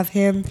to have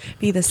him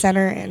be the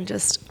center and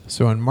just...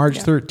 So on March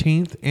Yeah.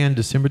 13th and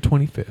December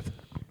 25th.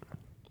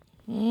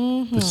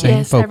 The same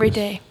Yes, focus. every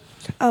day.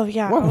 Oh,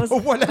 yeah. What? I was,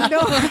 What happened?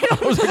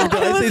 I was like,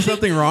 did I say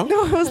something wrong?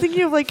 no, I was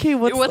thinking of like, hey,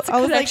 What's the I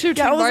was connection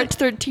between March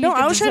 13th No,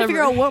 and I was trying to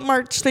figure December? out what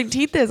March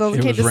 13th is. I was It like,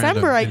 okay, was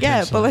December random, I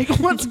get, but like,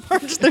 intentional. what's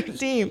March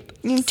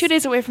 13th? 2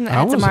 days away from the I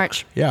Ides of almost-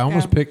 March. Yeah, I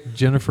almost Yeah. picked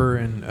Jennifer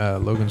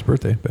and Logan's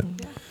birthday, but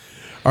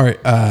all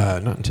right,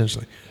 not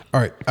intentionally. All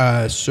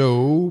right,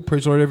 so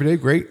praise the Lord every day,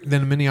 great.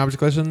 Then a mini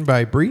object lesson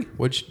by Bree.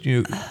 What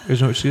you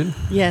guys know what she did?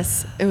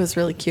 Yes, it was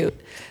really cute.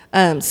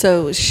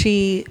 So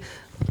she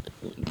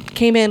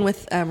came in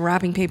with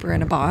wrapping paper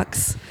in a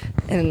box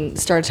and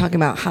started talking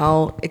about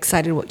how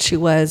excited what she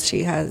was.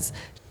 She has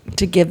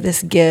to give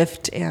this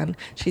gift, and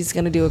she's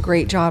going to do a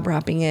great job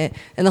wrapping it.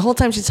 And the whole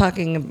time she's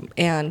talking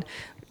and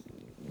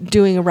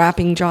doing a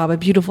wrapping job, a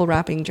beautiful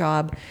wrapping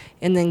job,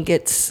 and then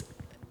gets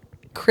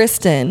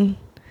Kristen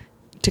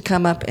to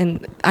come up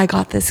and, I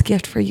got this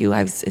gift for you.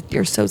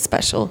 You're so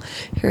special.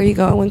 Here you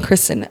go. And when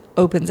Kristen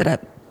opens it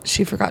up,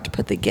 she forgot to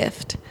put the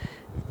gift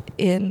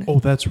in. Oh,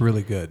 that's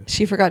really good.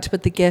 She forgot to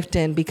put the gift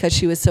in because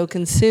she was so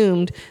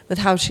consumed with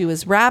how she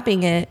was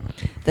wrapping it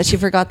that she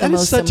forgot the That is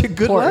most such a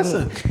good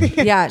important.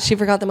 lesson. Yeah, she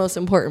forgot the most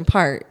important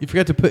part. You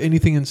forgot to put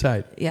anything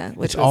inside. Yeah,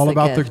 which It's was all the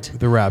about gift.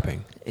 the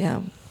wrapping.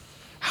 Yeah,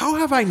 How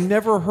have I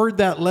never heard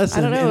that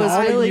lesson? I don't know. in It was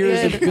all the really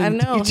years good. I've been I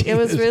know teaching it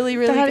was this? really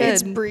really That good.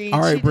 is Bree. All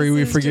right, She Bree, just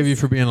we is forgive you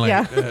just- for being late.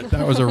 Yeah.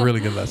 That was a really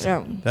good lesson.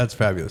 Yeah. That's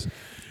fabulous.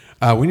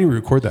 We need to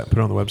record that and put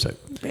it on the website.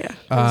 Yeah. It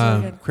was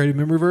really good. Creative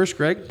memory verse,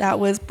 Greg? That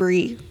was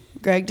Bree.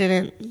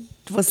 Greg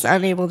was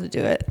unable to do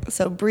it.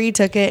 So Bree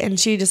took it, and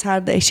she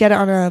had it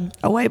on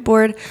a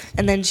whiteboard,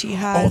 and then she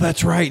had. Oh,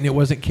 that's right, and it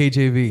wasn't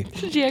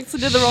KJV. She actually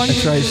did the wrong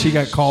That's right. She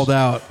got called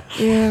out.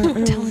 Yeah.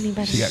 Don't tell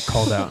anybody. She got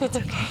called out. It's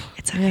okay.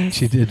 It's okay.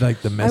 She did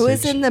like the I message.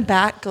 was in the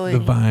back going,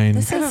 Divine.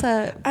 this is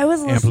a I was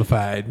listening.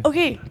 amplified.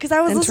 Okay, because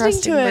I was listening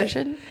interesting to it,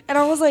 version. and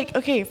I was like,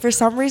 okay, for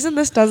some reason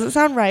this doesn't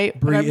sound right.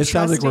 but Bree, I'm it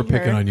sounds like we're trusting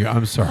picking her. on you.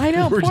 I'm sorry. I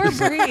know, We're poor just-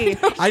 Bree.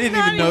 I didn't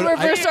even know. You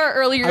reversed our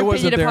earlier I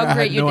wasn't opinion there. of how I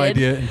great had you no did.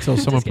 idea until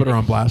someone put her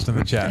on blast in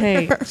the chat.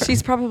 Hey,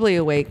 she's probably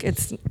awake.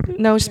 She's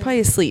probably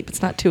asleep.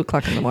 It's not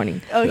 2:00 in the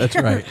morning. Oh, That's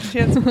yeah. right.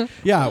 Yes.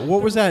 Yeah.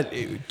 What was that?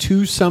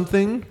 2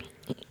 something?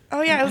 Oh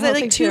yeah, it was I at don't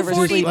like think she ever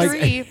sleeps.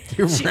 2:43.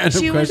 Your random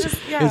She was question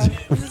just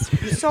it was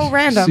just so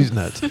random. She's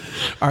nuts.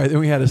 All right. Then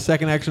we had a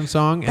second action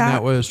song, and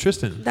that was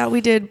Trystan. That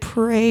we did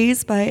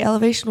Praise by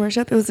Elevation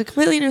Worship. It was a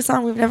completely new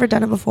song. We've never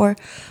done it before,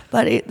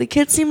 but the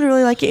kids seem to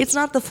really like it. It's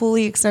not the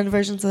fully extended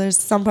version, so there's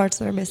some parts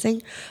that are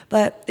missing,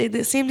 but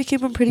it seemed to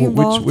keep them pretty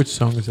involved. Which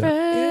song is that?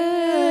 Praise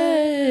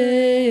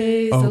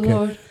the Okay,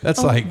 Lord.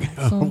 that's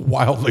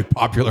wildly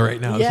popular right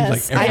now. Yes,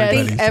 it seems like I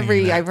everybody's think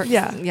singing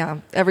that. Yeah.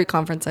 every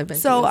conference I've been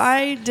to. So is-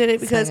 I did it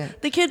because Sang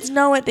it. the kids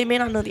know it. They may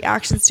not know the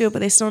actions to it, but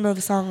they still know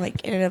the song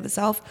like in and of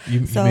itself.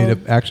 You so made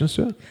up actions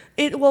to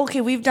it?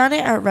 We've done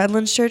it at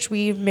Redlands Church.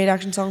 We've made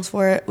action songs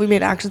for it. We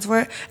made actions for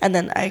it, and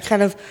then I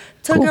kind of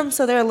took Cool. them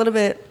so they're a little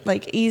bit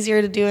like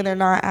easier to do, and they're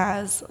not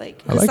as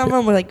like I like some it. of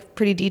them were like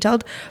pretty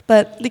detailed,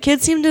 but the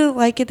kids seem to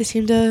like it. They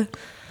seem to,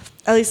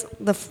 at least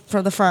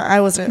for the front.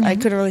 I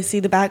couldn't really see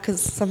the back because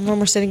some of them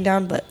were sitting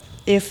down, but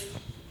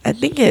I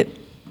think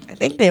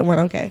they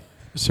went okay.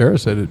 Sarah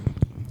said it.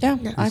 yeah,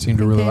 I seemed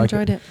to think really they like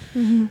enjoyed it.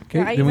 it. Okay,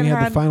 Yeah, I then we even had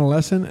the had- final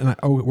lesson, and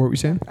what were we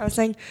saying? I was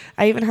saying,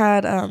 I even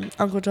had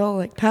Uncle Joel,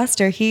 like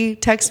pastor, he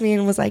texted me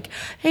and was like,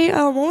 hey,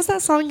 what was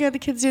that song you had the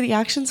kids do the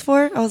actions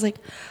for? I was like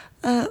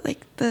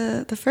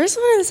the first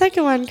one or the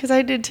second one, because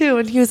I did too.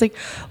 And he was like,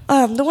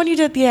 the one you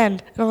did at the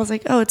end. And I was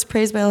like, oh, it's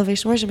Praise by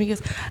Elevation Worship. He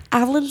goes,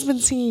 Avalyn's been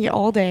singing it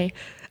all day.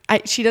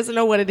 She doesn't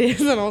know what it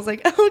is. And I was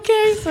like,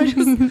 okay. So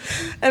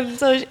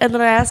and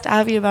then I asked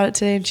Abby about it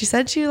today, and she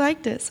said she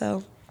liked it.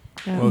 So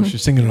Well,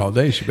 she's singing it all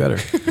day. She better.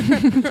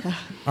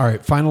 All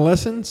right, final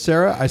lesson.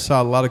 Sarah, I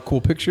saw a lot of cool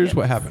pictures. Yes.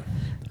 What happened?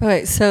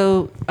 Okay,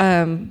 so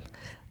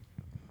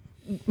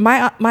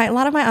my a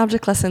lot of my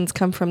object lessons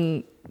come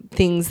from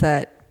things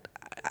that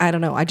I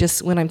don't know. I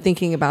just when I'm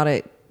thinking about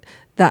it,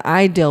 that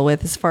I deal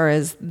with as far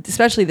as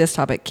especially this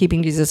topic,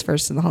 keeping Jesus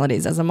first in the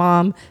holidays. As a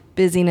mom,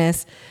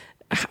 busyness,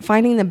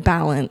 finding the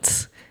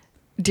balance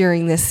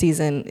during this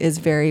season is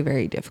very,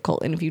 very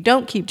difficult. And if you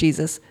don't keep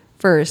Jesus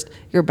first,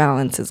 your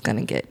balance is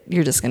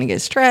you're just going to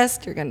get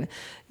stressed.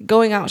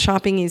 Going out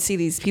shopping, you see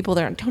these people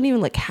that don't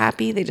even look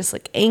happy. They just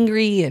look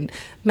angry and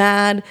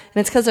mad. And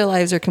it's because their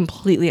lives are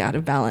completely out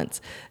of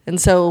balance. And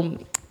so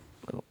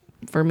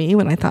for me,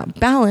 when I thought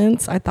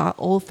balance, I thought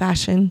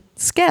old-fashioned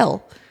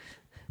scale.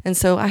 And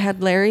so I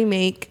had Larry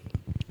make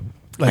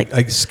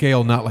Like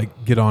scale, not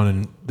like get on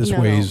and this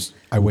No. weighs,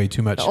 I weigh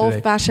too much the today.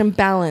 old-fashioned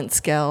balance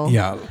scale.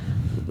 Yeah.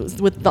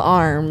 With the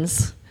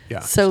arms. Yeah.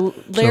 So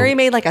Larry So-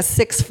 made like a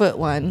 6-foot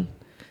one,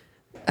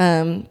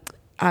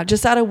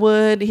 just out of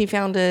wood. He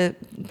found a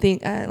thing,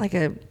 like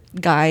a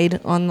guide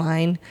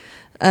online.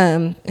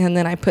 And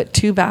then I put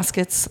 2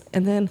 baskets,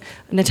 and then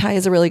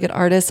Natalya's a really good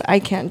artist. I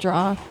can't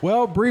draw.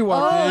 Well, Bree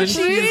walked in. She's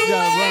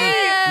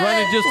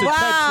running just a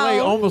touch late,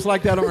 almost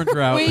like that orange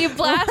route. We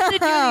blasted you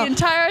the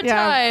entire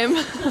Yeah.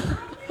 time.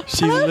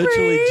 She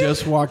literally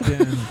just walked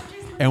in,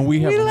 and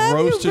we have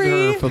roasted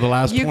her for the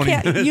last 20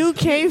 minutes. You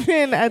came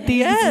in at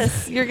the end.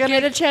 Yes, you're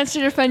gonna Get a chance to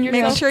defend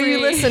yourself. make sure you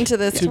Bree. listen to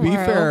this To be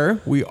tomorrow. fair,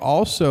 we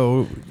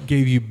also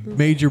gave you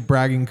major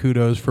bragging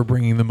kudos for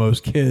bringing the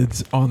most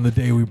kids on the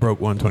day we broke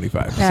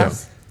 125.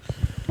 Yes.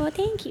 Well,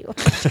 thank you.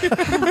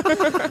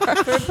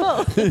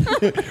 So,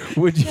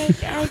 would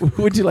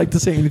you like to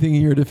say anything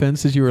in your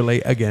defense as you were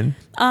late again?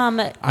 I'm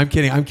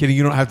kidding.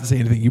 You don't have to say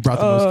anything. You brought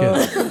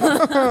the most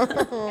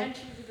kids.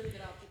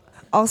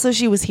 Also,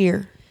 she was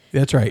here.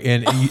 That's right.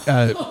 And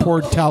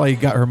poor Tally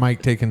got her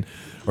mic taken,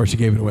 or she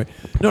gave it away.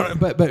 No,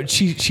 but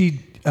she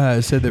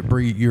said that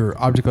Bree, your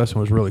object lesson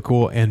was really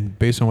cool, and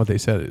based on what they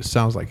said, it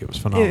sounds like it was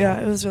phenomenal. Yeah,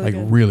 it was really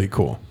good. really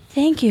cool.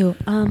 Thank you.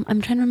 I'm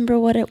trying to remember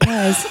what it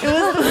was.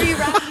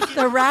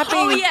 The wrapping.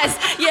 Oh yes,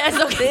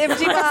 okay. The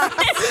empty box.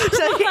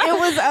 It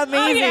was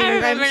amazing. I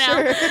remember I'm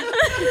now. sure.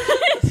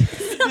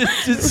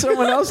 Did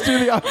someone else do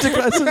the object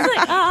lesson?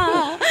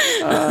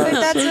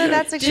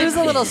 That's She was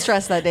a little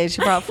stressed that day. She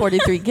brought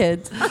 43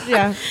 kids.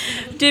 yeah.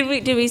 Did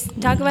we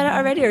talk about it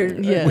already or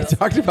Yeah. We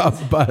talked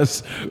about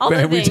bus. all the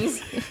Man, we-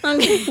 things?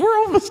 Okay. We're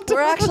almost done.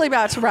 We're actually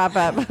about to wrap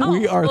up.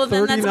 We are well,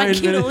 then 39 that's my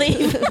cue to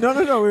minutes. leave.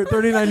 No. We're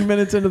 39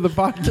 minutes into the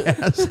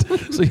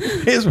podcast, so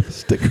you may as well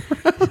stick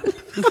around.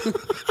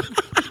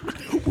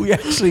 We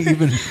actually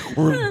even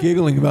were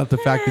giggling about the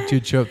fact that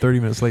you'd show up 30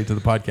 minutes late to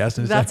the podcast,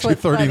 and it's That's actually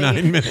what's funny.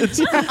 39 minutes.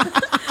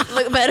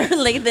 Look better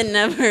late than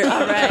never.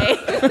 All right.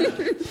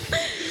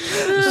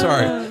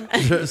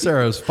 Sorry.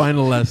 Sarah's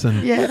final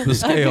lesson. Yeah. The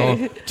scale,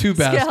 Okay. 2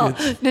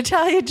 baskets.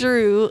 Natalia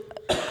drew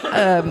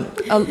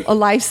a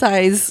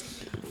life-size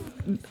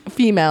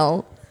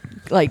female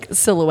like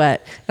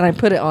silhouette, and I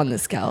put it on the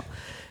scale.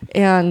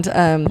 And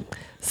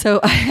so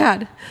I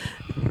had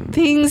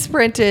things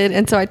printed,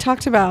 and so I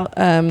talked about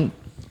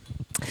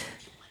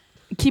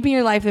keeping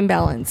your life in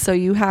balance. So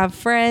you have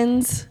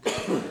friends,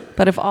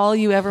 but if all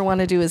you ever want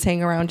to do is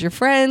hang around your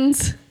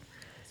friends,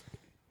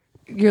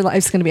 your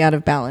life's going to be out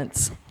of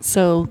balance.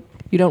 So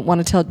you don't want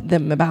to tell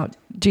them about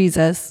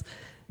Jesus.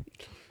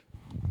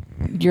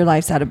 Your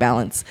life's out of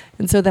balance.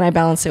 And so then I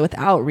balanced it with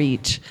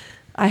outreach.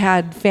 I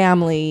had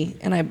family,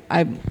 and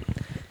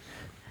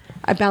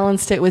I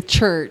balanced it with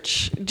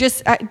church.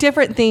 Just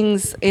different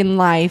things in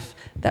life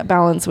that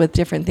balance with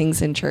different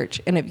things in church.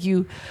 And if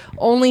you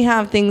only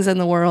have things in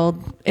the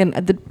world, and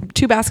the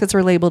two baskets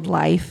were labeled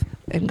life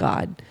and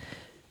God.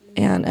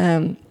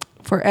 And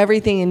for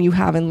everything you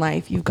have in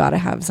life, you've got to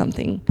have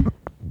something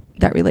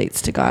that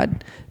relates to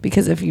God.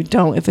 Because if you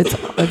don't, if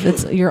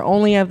it's you're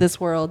only of this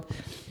world,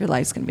 your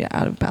life's going to be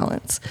out of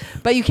balance.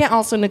 But you can't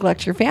also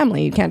neglect your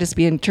family. You can't just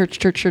be in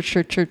church,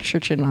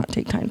 and not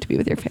take time to be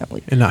with your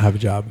family. And not have a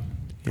job.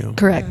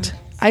 Correct.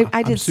 I did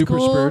I'm super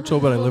school. spiritual,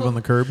 but I live on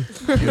the curb.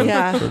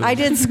 Yeah, I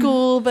did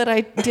school, but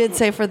I did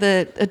say for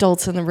the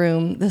adults in the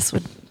room, this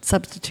would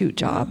substitute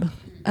job.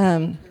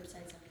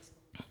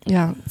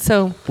 Yeah,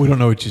 so. We don't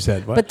know what you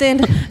said. What? But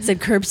then. I said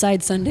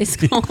curbside Sunday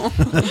school.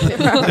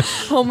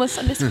 Homeless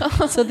Sunday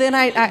school. So then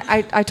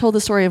I told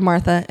the story of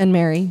Martha and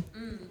Mary,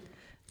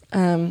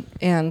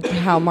 and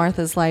how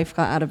Martha's life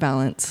got out of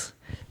balance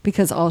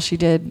because all she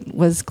did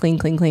was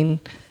clean.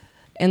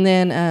 And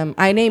then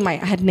I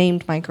had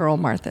named my girl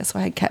Martha, so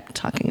I kept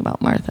talking about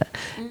Martha.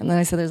 And then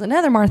I said, there's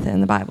another Martha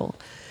in the Bible.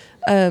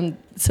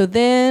 So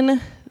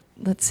then,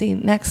 let's see,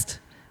 next.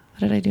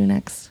 What did I do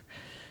next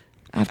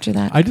after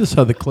that? I just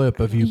saw the clip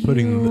of you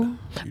talking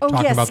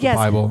about the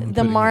Bible.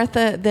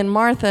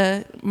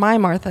 My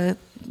Martha,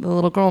 the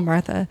little girl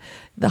Martha,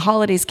 the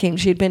holidays came.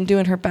 She had been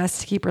doing her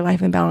best to keep her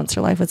life in balance.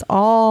 Her life was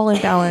all in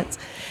balance.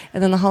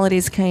 And then the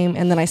holidays came,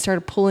 and then I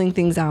started pulling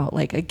things out,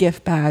 like a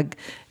gift bag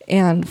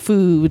and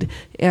food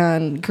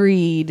and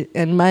greed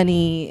and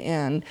money,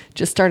 and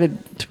just started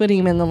putting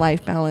them in the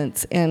life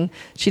balance. And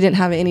she didn't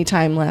have any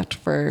time left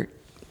for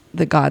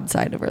the God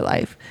side of her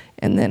life.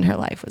 And then her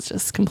life was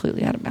just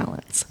completely out of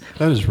balance.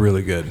 That is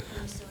really good.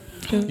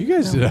 You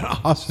guys did an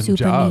awesome Super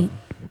job. neat.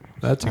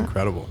 That's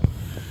incredible.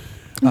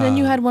 And then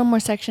you had one more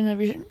section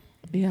of your.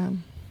 Yeah.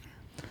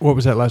 What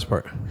was that last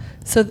part?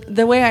 So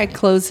the way I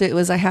closed it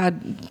was I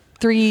had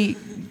 3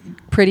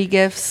 pretty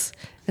gifts,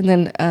 and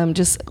then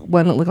just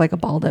one that looked like a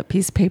balled up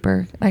piece of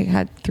paper. I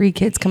had 3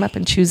 kids come up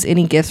and choose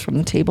any gifts from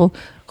the table.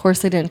 Of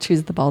course, they didn't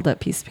choose the balled up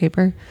piece of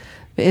paper.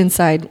 But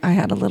inside, I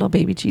had a little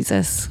baby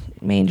Jesus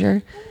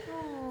manger.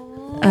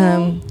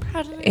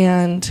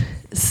 And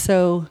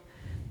so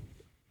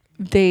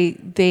at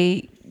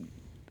the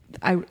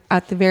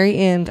very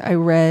end, I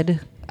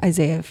read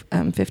Isaiah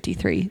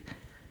 53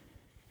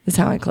 is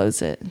how I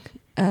closed it.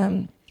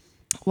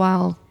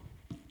 While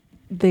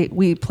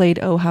we played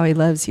 "Oh How He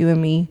Loves You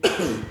and Me,"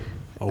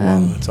 Oh wow,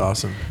 that's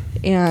awesome.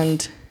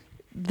 and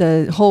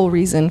the whole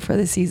reason for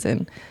the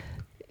season.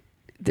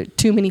 There are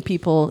too many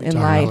people in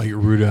Talking life. about like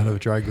root out of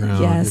dry ground.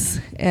 Yes,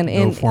 and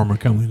no form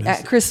of comeliness.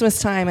 at Christmas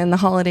time and the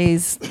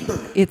holidays,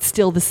 it's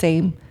still the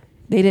same.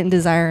 They didn't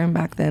desire him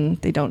back then.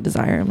 They don't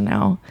desire him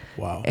now.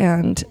 Wow.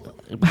 And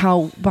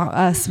how about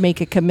us make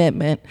a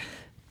commitment?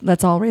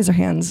 Let's all raise our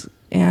hands.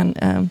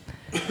 And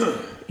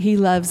he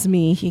loves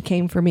me. He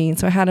came for me. And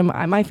so I had him.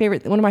 One of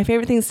my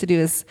favorite things to do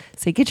is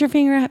say, get your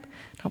finger up.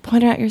 Don't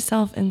point it at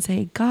yourself and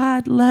say,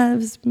 God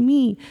loves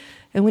me.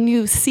 And when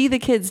you see the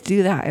kids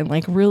do that and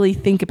like really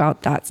think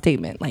about that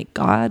statement, like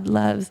God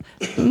loves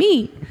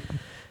me,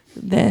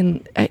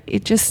 then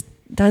it just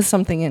does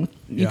something, and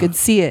you could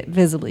see it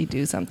visibly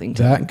do something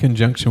to that them. in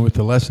conjunction with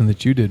the lesson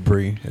that you did,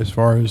 Bree, as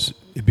far as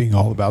it being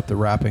all about the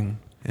wrapping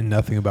and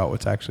nothing about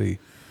what's actually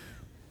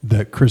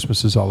that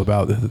Christmas is all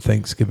about, that the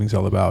Thanksgiving's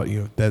all about.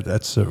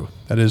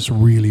 That is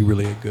really,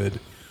 really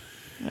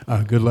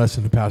a good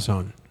lesson to pass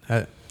on.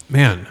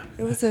 Man,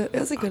 It was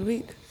a good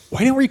week. why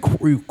didn't we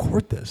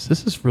record this?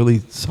 This is really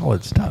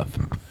solid stuff.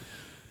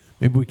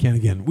 Maybe we can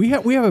again. We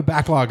have a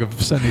backlog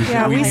of Sundays.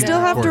 Yeah, that we need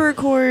still have to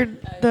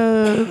record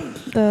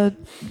their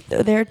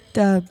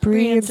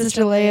Bree and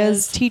Sister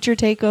Leia's teacher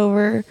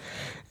takeover.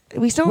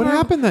 We still What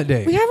happened that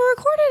day? We haven't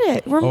recorded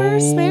it. Remember,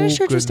 Spanish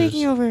church was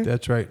taking over.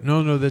 That's right.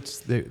 No, that's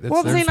their Well,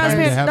 I'm saying not time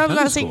to Spanish. have No, I'm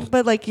Sunday not saying, school.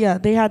 but like, yeah,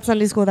 they had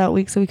Sunday school that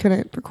week, so we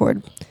couldn't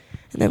record,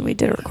 and then we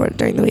did record it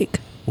during the week.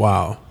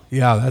 Wow.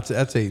 Yeah,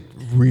 that's a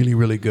really,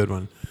 really good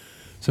one.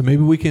 So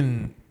maybe we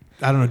can,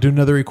 I don't know, do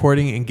another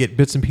recording and get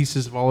bits and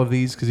pieces of all of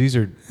these, because these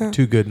are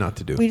too good not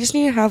to do. We just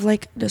need to have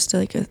just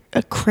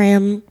a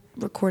cram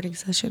recording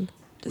session.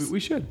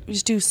 We should. We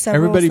just do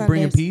several. Everybody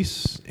bring a Sundays.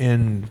 piece,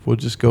 and we'll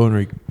just go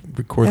and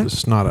record the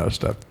snot out of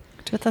stuff.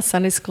 Do it the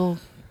Sunday school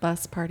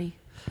bus party.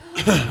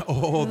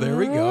 Oh, there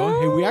we go.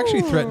 Hey, we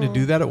actually threatened to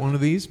do that at one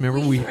of these.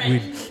 Remember, we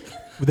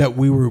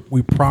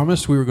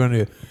promised we were going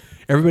to.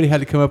 Everybody had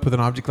to come up with an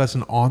object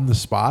lesson on the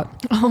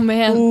spot. Oh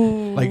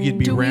man. Like it'd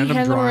be Do we random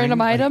have a drawing. random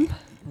item?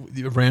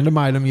 a random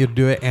item. You had to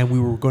do it, and we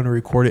were going to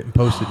record it and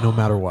post it no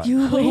matter what.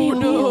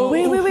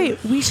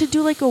 Wait. We should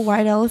do like a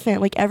white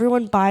elephant. Like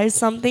everyone buys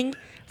something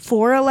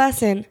for a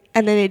lesson,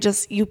 and then it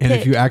just you pick. And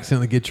if you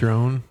accidentally get your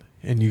own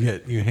and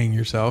you hang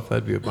yourself,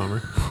 that'd be a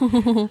bummer.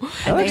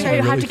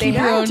 They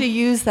have to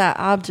use that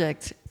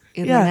object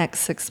in the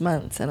next 6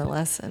 months in a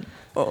lesson.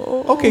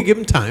 Okay, give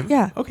them time.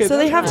 Yeah. Okay. So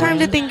they have time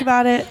to think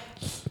about it.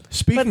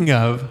 Speaking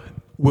of,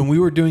 when we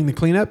were doing the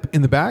cleanup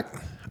in the back,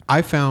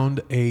 I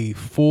found a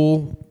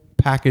full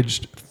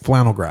packaged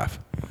flannel graph.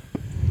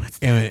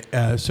 And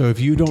so if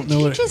you don't know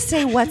Did you it, just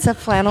say what's a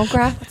flannel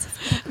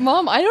graph?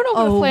 Mom, I don't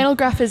know what a flannel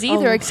graph is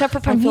either, except for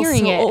from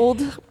hearing it. Old.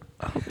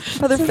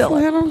 Brother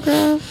Phillip. Flannel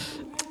graph.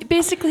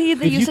 Basically,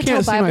 they if used you to tell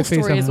can't see my Bible face,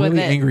 I'm stories with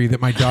really it. angry that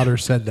my daughter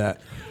said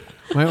that.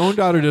 My own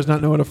daughter does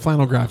not know what a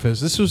flannel graph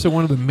is. This was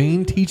one of the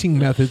main teaching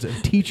methods of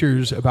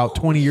teachers about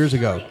 20 years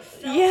ago.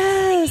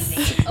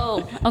 Yes.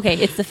 Oh, okay.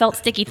 It's the felt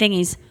sticky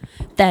thingies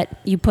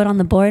that you put on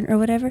the board or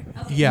whatever.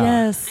 Yeah.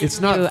 Yes. It's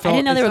not Ooh, felt. I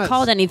didn't know they it's were not-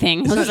 called anything.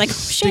 I It's was not like,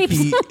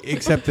 sticky, shapes.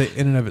 except that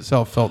in and of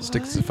itself, felt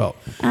sticks to felt.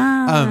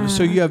 Ah.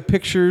 So you have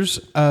pictures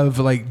of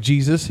like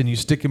Jesus, and you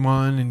stick him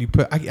on, and you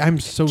put. I'm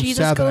so Jesus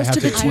sad that I goes have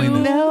to to the explain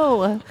tomb. this.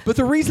 No. But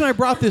the reason I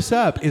brought this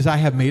up is I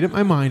have made up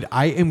my mind.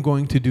 I am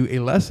going to do a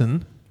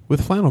lesson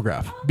with flannel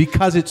graph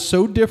because it's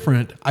so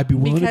different. I'd be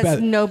willing to Because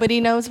bet.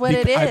 nobody knows what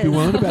it is. I'd be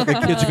willing to bet the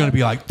kids are going to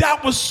be like,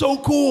 "That was so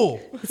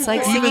cool." It's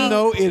like even singing.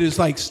 though it is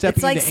like stepping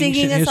It's like into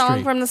singing ancient a song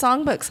history. from the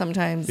songbook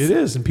sometimes. It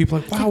is, and people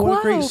are like, "Wow, what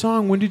a great wow.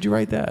 song! When did you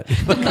write that?"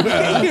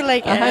 You're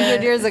like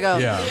 100 years ago.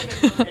 Yeah.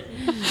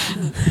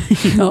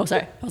 Oh,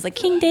 sorry. I was like,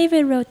 King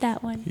David wrote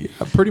that one. Yeah,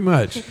 pretty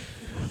much.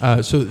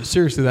 So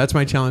seriously, that's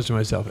my challenge to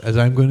myself, as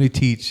I'm going to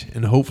teach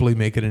and hopefully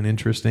make it an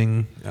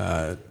interesting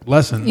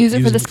lesson. Use it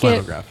for using the flannel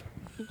skit. graph.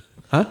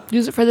 Huh?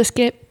 Use it for the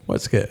skit.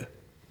 What skit?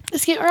 The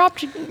skit or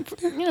object,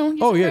 use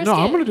Oh it yeah, for a no,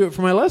 I'm skit. going to do it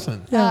for my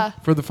lesson. Yeah.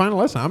 For the final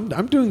lesson,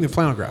 I'm doing the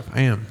flannel graph.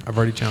 I am. I've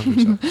already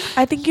challenged myself.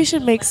 I think you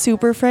should make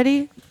Super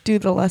Freddy do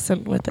the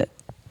lesson with it.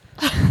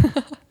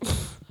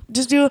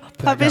 Just do a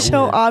puppet got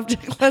show weird.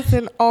 object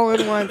lesson all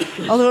in one.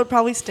 Although it would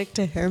probably stick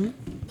to him.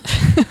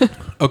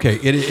 Okay,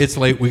 it's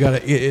late.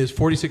 It is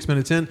 46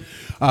 minutes in.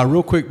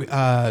 Real quick,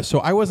 so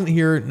I wasn't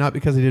here not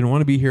because I didn't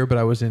want to be here, but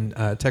I was in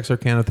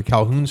Texarkana at the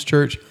Calhoun's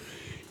Church,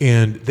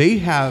 and they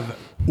have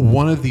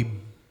one of the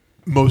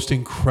most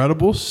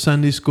incredible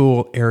Sunday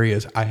school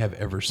areas I have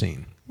ever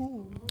seen.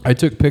 I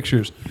took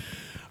pictures,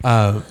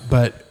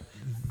 but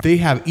they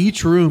have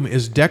each room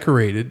is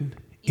decorated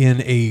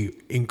in a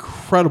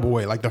incredible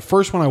way. Like the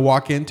first one I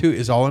walk into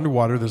is all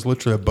underwater. There's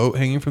literally a boat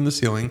hanging from the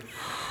ceiling.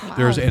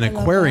 There's an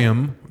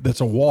aquarium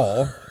that's a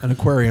wall, an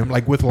aquarium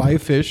like with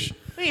live fish.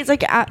 Wait, it's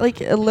like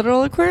a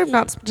literal aquarium,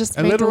 not just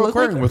A made to literal look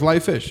like aquarium with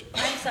live fish.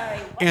 I'm sorry.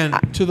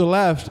 And to the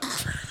left,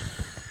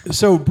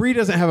 so Bree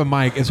doesn't have a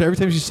mic, and so every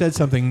time she said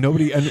something,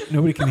 nobody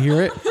can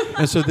hear it,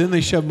 and so then they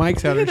shove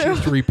mics out, and she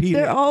has to repeat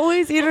They're it.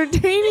 always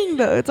entertaining,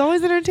 though. It's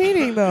always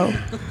entertaining, though.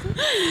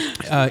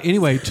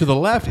 Anyway, to the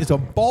left is a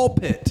ball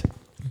pit,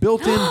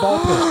 built-in ball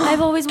pit.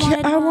 I've always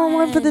wanted I want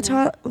one for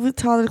the one.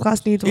 toddler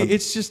class needs one.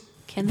 It's just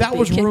Can the that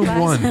was big kid room class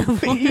one.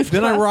 have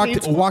Then I Class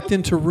needs walked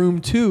into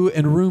room two,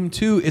 and room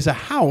two is a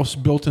house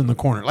built in the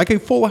corner, like a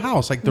full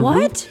house, like the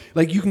room, What?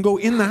 like you can go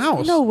in the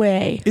house. No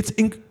way. It's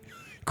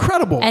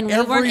incredible. And we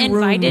Every weren't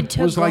room invited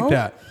to was like go?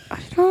 that.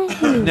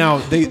 Now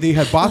they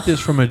had bought this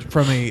from a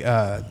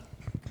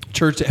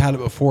church that had it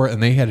before,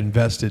 and they had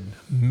invested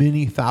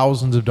many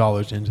thousands of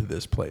dollars into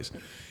this place.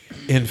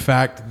 In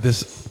fact,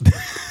 this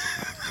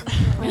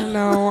Oh,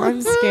 no,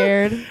 I'm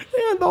scared.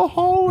 and the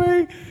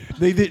hallway.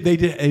 They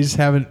just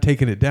haven't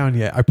taken it down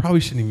yet. I probably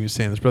shouldn't even be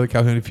saying this, Brother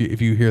Calhoun.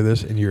 If you hear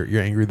this and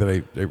you're angry that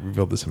I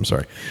revealed this, I'm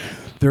sorry.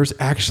 There's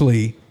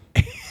actually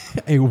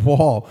a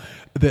wall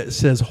that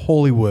says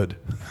Hollywood.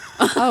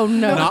 Oh,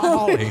 no. Not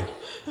Holly.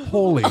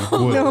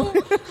 Hollywood.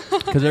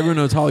 Because everyone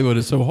knows Hollywood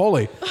is so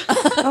holy.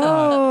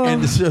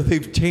 And so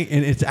they've changed.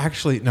 And it's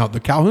actually, now the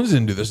Calhouns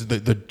didn't do this.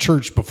 The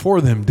church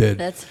before them did.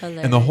 That's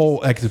hilarious. And the whole,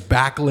 like, it's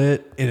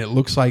backlit. And it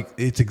looks like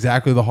it's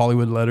exactly the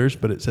Hollywood letters,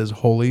 but it says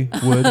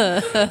Hollywood.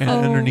 And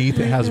underneath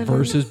it has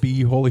verses, be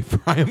ye holy for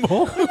I am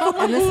holy.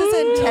 And this is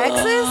in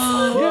Texas?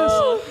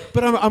 Yes.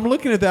 But I'm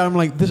looking at that. I'm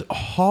like, this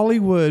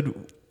Hollywood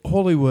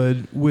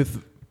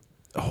with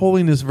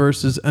holiness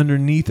verses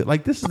underneath it.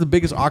 Like, this is the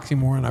biggest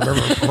oxymoron I've ever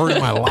heard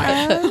in my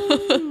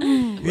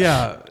life.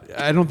 Yeah.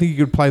 I don't think you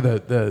could apply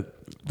the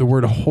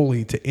word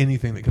holy to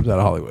anything that comes out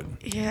of Hollywood.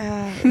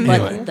 Yeah. Anyway.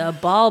 But the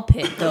ball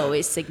pit, though,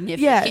 is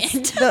significant.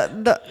 Yes.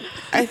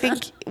 I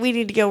think we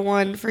need to get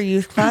one for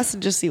youth class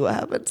and just see what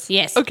happens.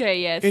 Yes.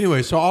 Okay, yes.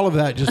 Anyway, so all of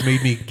that just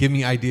give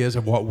me ideas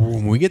of what,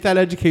 when we get that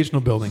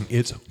educational building,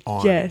 it's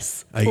on.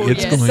 Yes. Like, Oh,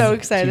 it's yes. going So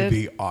excited. to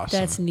be awesome.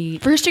 That's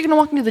neat. First, you're going to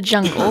walk into the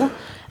jungle,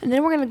 and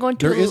then we're going to go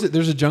into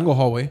There's a jungle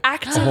hallway.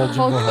 active A whole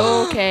jungle hallway.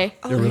 volcano. Okay.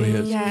 There really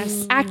is.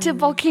 Yes. Active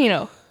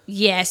volcano.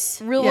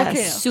 Yes. Real Yes.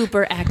 volcano.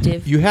 Super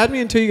active. You had me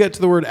until you got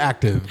to the word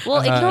active. Well,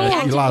 it can be you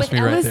active lost with me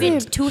right there.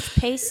 elephant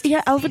toothpaste.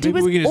 Yeah, elephant Maybe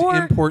tubes we can just or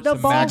import the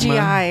some ball magma.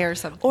 GI or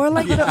something. or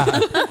like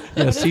the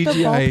Yeah,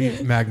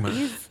 CGI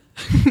magma.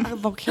 A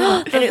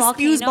volcano. The And it volcano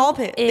spews ball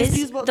pit. It is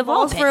spews the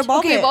ball balls for a pit. ball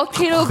Okay, pit.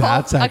 volcano.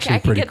 That's actually I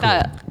can pretty get cool.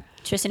 that.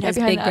 Tristan has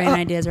behind big that. brain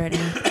ideas right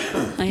now.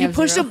 I You have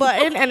push zero. a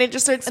button and it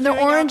just starts. And they're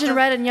spewing orange out and the-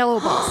 red and yellow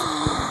balls.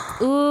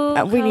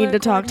 Ooh, We need to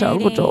talk to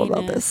Uncle Joel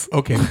about coordinating. this.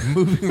 Okay,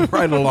 moving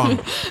right along.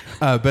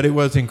 But it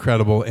was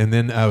incredible. And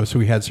then, so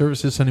we had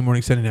services Sunday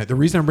morning, Sunday night. The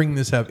reason I'm bringing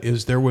this up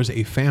is there was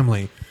a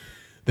family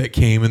that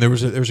came, and there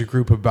was a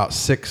group of about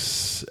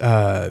 6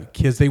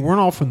 kids. They weren't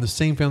all from the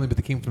same family, but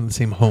they came from the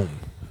same home.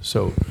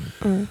 So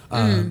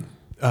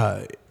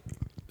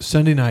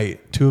Sunday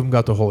night, 2 of them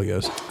got the Holy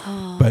Ghost.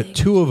 But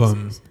 2 of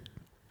them,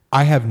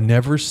 I have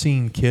never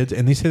seen kids,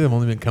 and they say they've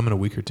only been coming a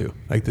week or 2.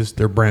 Like this,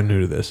 they're brand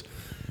new to this.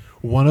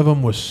 One of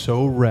them was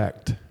so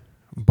wrecked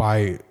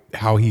by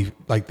how he,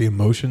 like the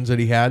emotions that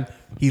he had,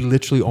 he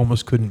literally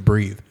almost couldn't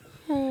breathe.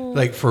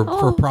 Like for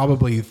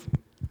probably,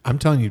 I'm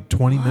telling you,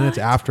 20 minutes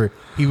after,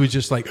 he was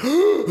just like,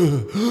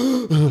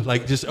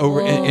 like just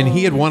over, and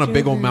he had won a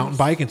big old mountain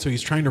bike, and so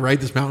he's trying to ride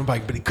this mountain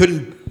bike, but he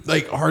couldn't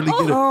like hardly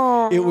get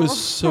it. It was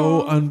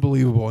so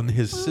unbelievable, and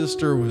his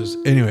sister was,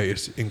 anyway,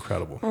 it's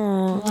incredible.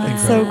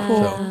 It's So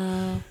incredible.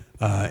 cool.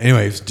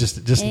 Anyway, it's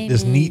just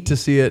neat to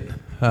see it.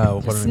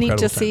 What It's an neat to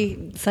incredible time.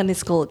 see Sunday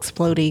school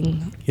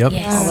exploding Yep.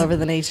 Yes. all over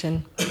the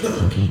nation.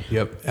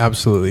 Yep,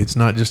 absolutely. It's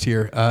not just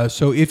here.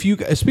 So if you,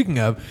 speaking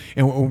of,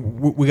 and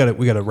we got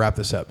to wrap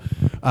this up,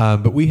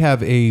 but we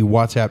have a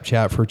WhatsApp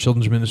chat for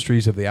children's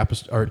ministries of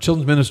the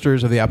children's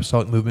ministers of the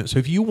apostolic movement. So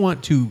if you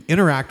want to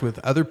interact with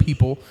other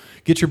people,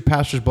 get your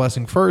pastor's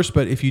blessing first.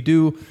 But if you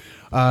do,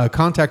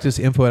 contact us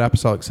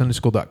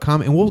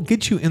info@apostolicsundaySchool.com, and we'll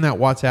get you in that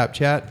WhatsApp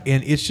chat.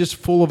 And it's just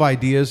full of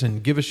ideas,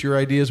 and give us your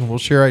ideas, and we'll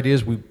share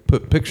ideas. We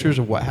put pictures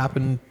of what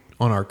happened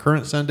on our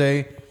current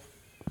Sunday.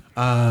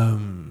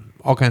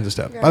 All kinds of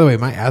stuff. By the way,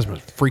 my asthma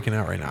is freaking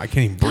out right now. I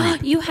can't even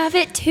breathe. You have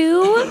it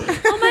too?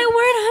 Oh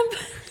my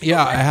word!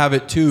 Yeah, I have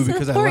it too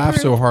because I Support laugh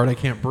so group. hard I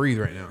can't breathe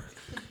right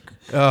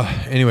now.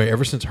 Anyway,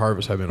 ever since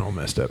harvest, I've been all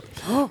messed up.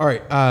 All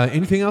right.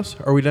 Anything else?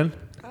 Are we done?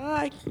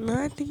 I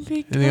think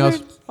we Anything else?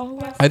 covered all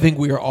of I think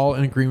we are all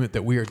in agreement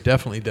that we are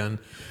definitely done.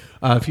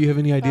 If you have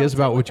any ideas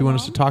about what you want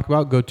us to talk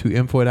about, go to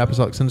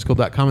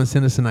info@apostolicsundaySchool.com and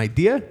send us an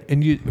idea.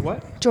 And you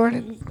what?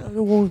 Jordan,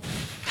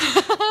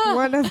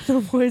 one of the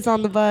boys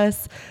on the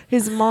bus,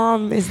 his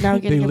mom is now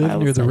They getting a live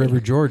Bible near the study. River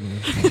Jordan.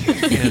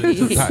 And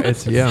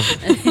it's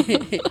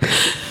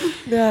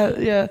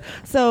Yeah.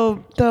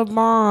 So the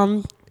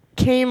mom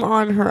came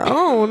on her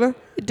own,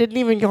 didn't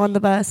even go on the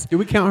bus. Did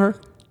we count her?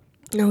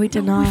 No, we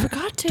did not. We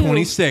forgot to.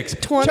 26.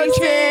 26.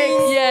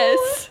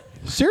 Yes.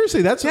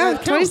 Seriously, that's Yeah,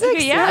 that counts.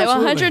 26. Yeah,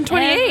 Absolutely.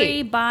 128.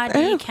 Everybody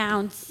Yeah.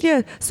 counts.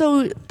 Yeah.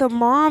 So the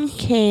mom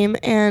came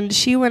and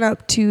she went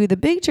up to the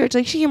big church.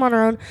 Like she came on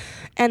her own,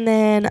 and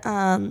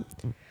then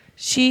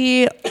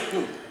she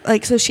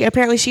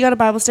apparently she got a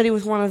Bible study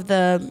with one of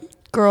the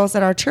girls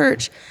at our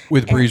church.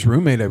 With Bree's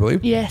roommate, I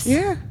believe. Yes.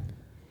 Yeah.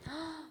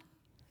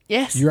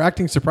 Yes. You're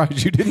acting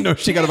surprised you didn't know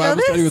she got a You didn't know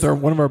Bible study this? with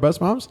one of our bus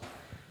moms?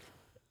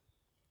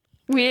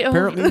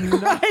 Apparently you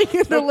did not.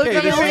 The look Okay,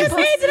 on this her is-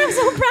 face. And I'm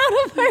so proud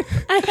of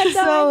her. I had no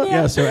So- idea.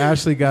 Yeah, so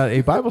Ashley got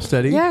a Bible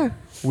study Yeah.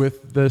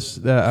 with this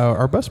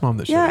our bus mom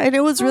that showed. Yeah, and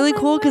it was really my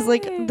cool because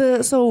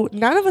so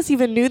none of us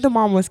even knew the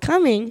mom was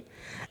coming,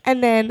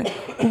 and then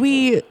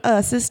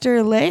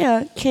Sister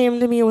Leia came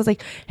to me and was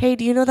like, "Hey,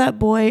 do you know that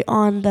boy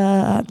on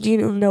the? Do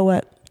you know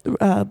what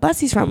bus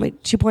he's from?" Like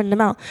she pointed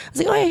him out. I was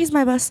like, "Oh yeah, he's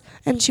my bus,"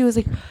 and she was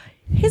like,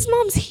 "His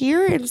mom's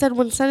here," and said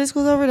when Sunday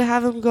school's over to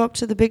have him go up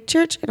to the big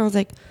church, and I was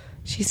like.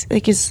 She's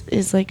like,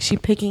 is like she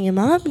picking him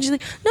up? And she's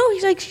like, no,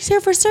 she's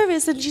here for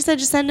service. And she said,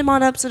 just send him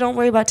on up, so don't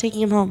worry about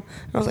taking him home.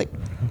 And I was like,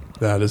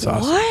 That is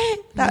awesome. what?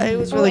 It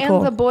was really and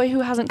cool. the boy who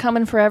hasn't come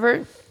in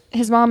forever,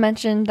 his mom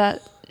mentioned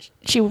that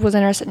she was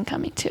interested in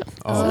coming too.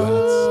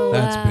 Oh,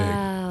 that's wow.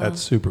 big.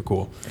 That's super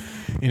cool.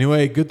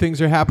 Anyway, good things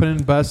are happening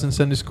in bus and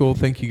Sunday school.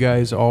 Thank you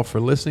guys all for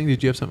listening.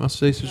 Did you have something else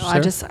to say,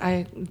 Sister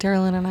Sarah?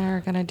 Darylyn and I are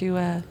going to do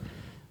a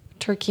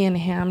turkey and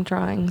ham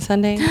drawing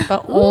Sunday,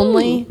 but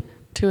only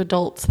to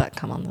adults that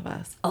come on the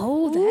bus.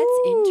 Oh,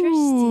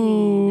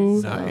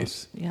 that's interesting.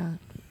 Nice. Yeah.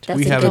 That's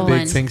We a have good a big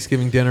one.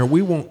 Thanksgiving dinner.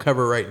 We won't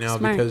cover it right now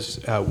Smart. because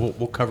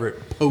we'll cover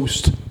it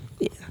post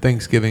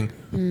Thanksgiving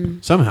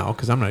somehow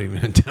because I'm not even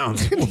in town.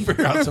 So we'll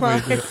figure out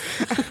somebody to do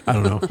it. I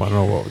don't know what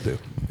we'll do.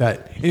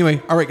 Anyway,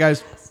 all right,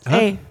 guys.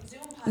 A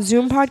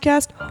Zoom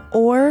podcast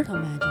or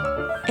Imagine.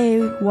 a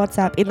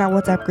WhatsApp in that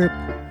WhatsApp group.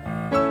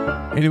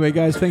 Anyway,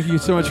 guys, thank you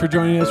so much for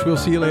joining us. We'll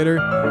see you later.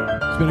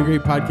 It's been a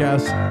great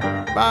podcast.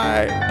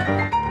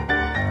 Bye.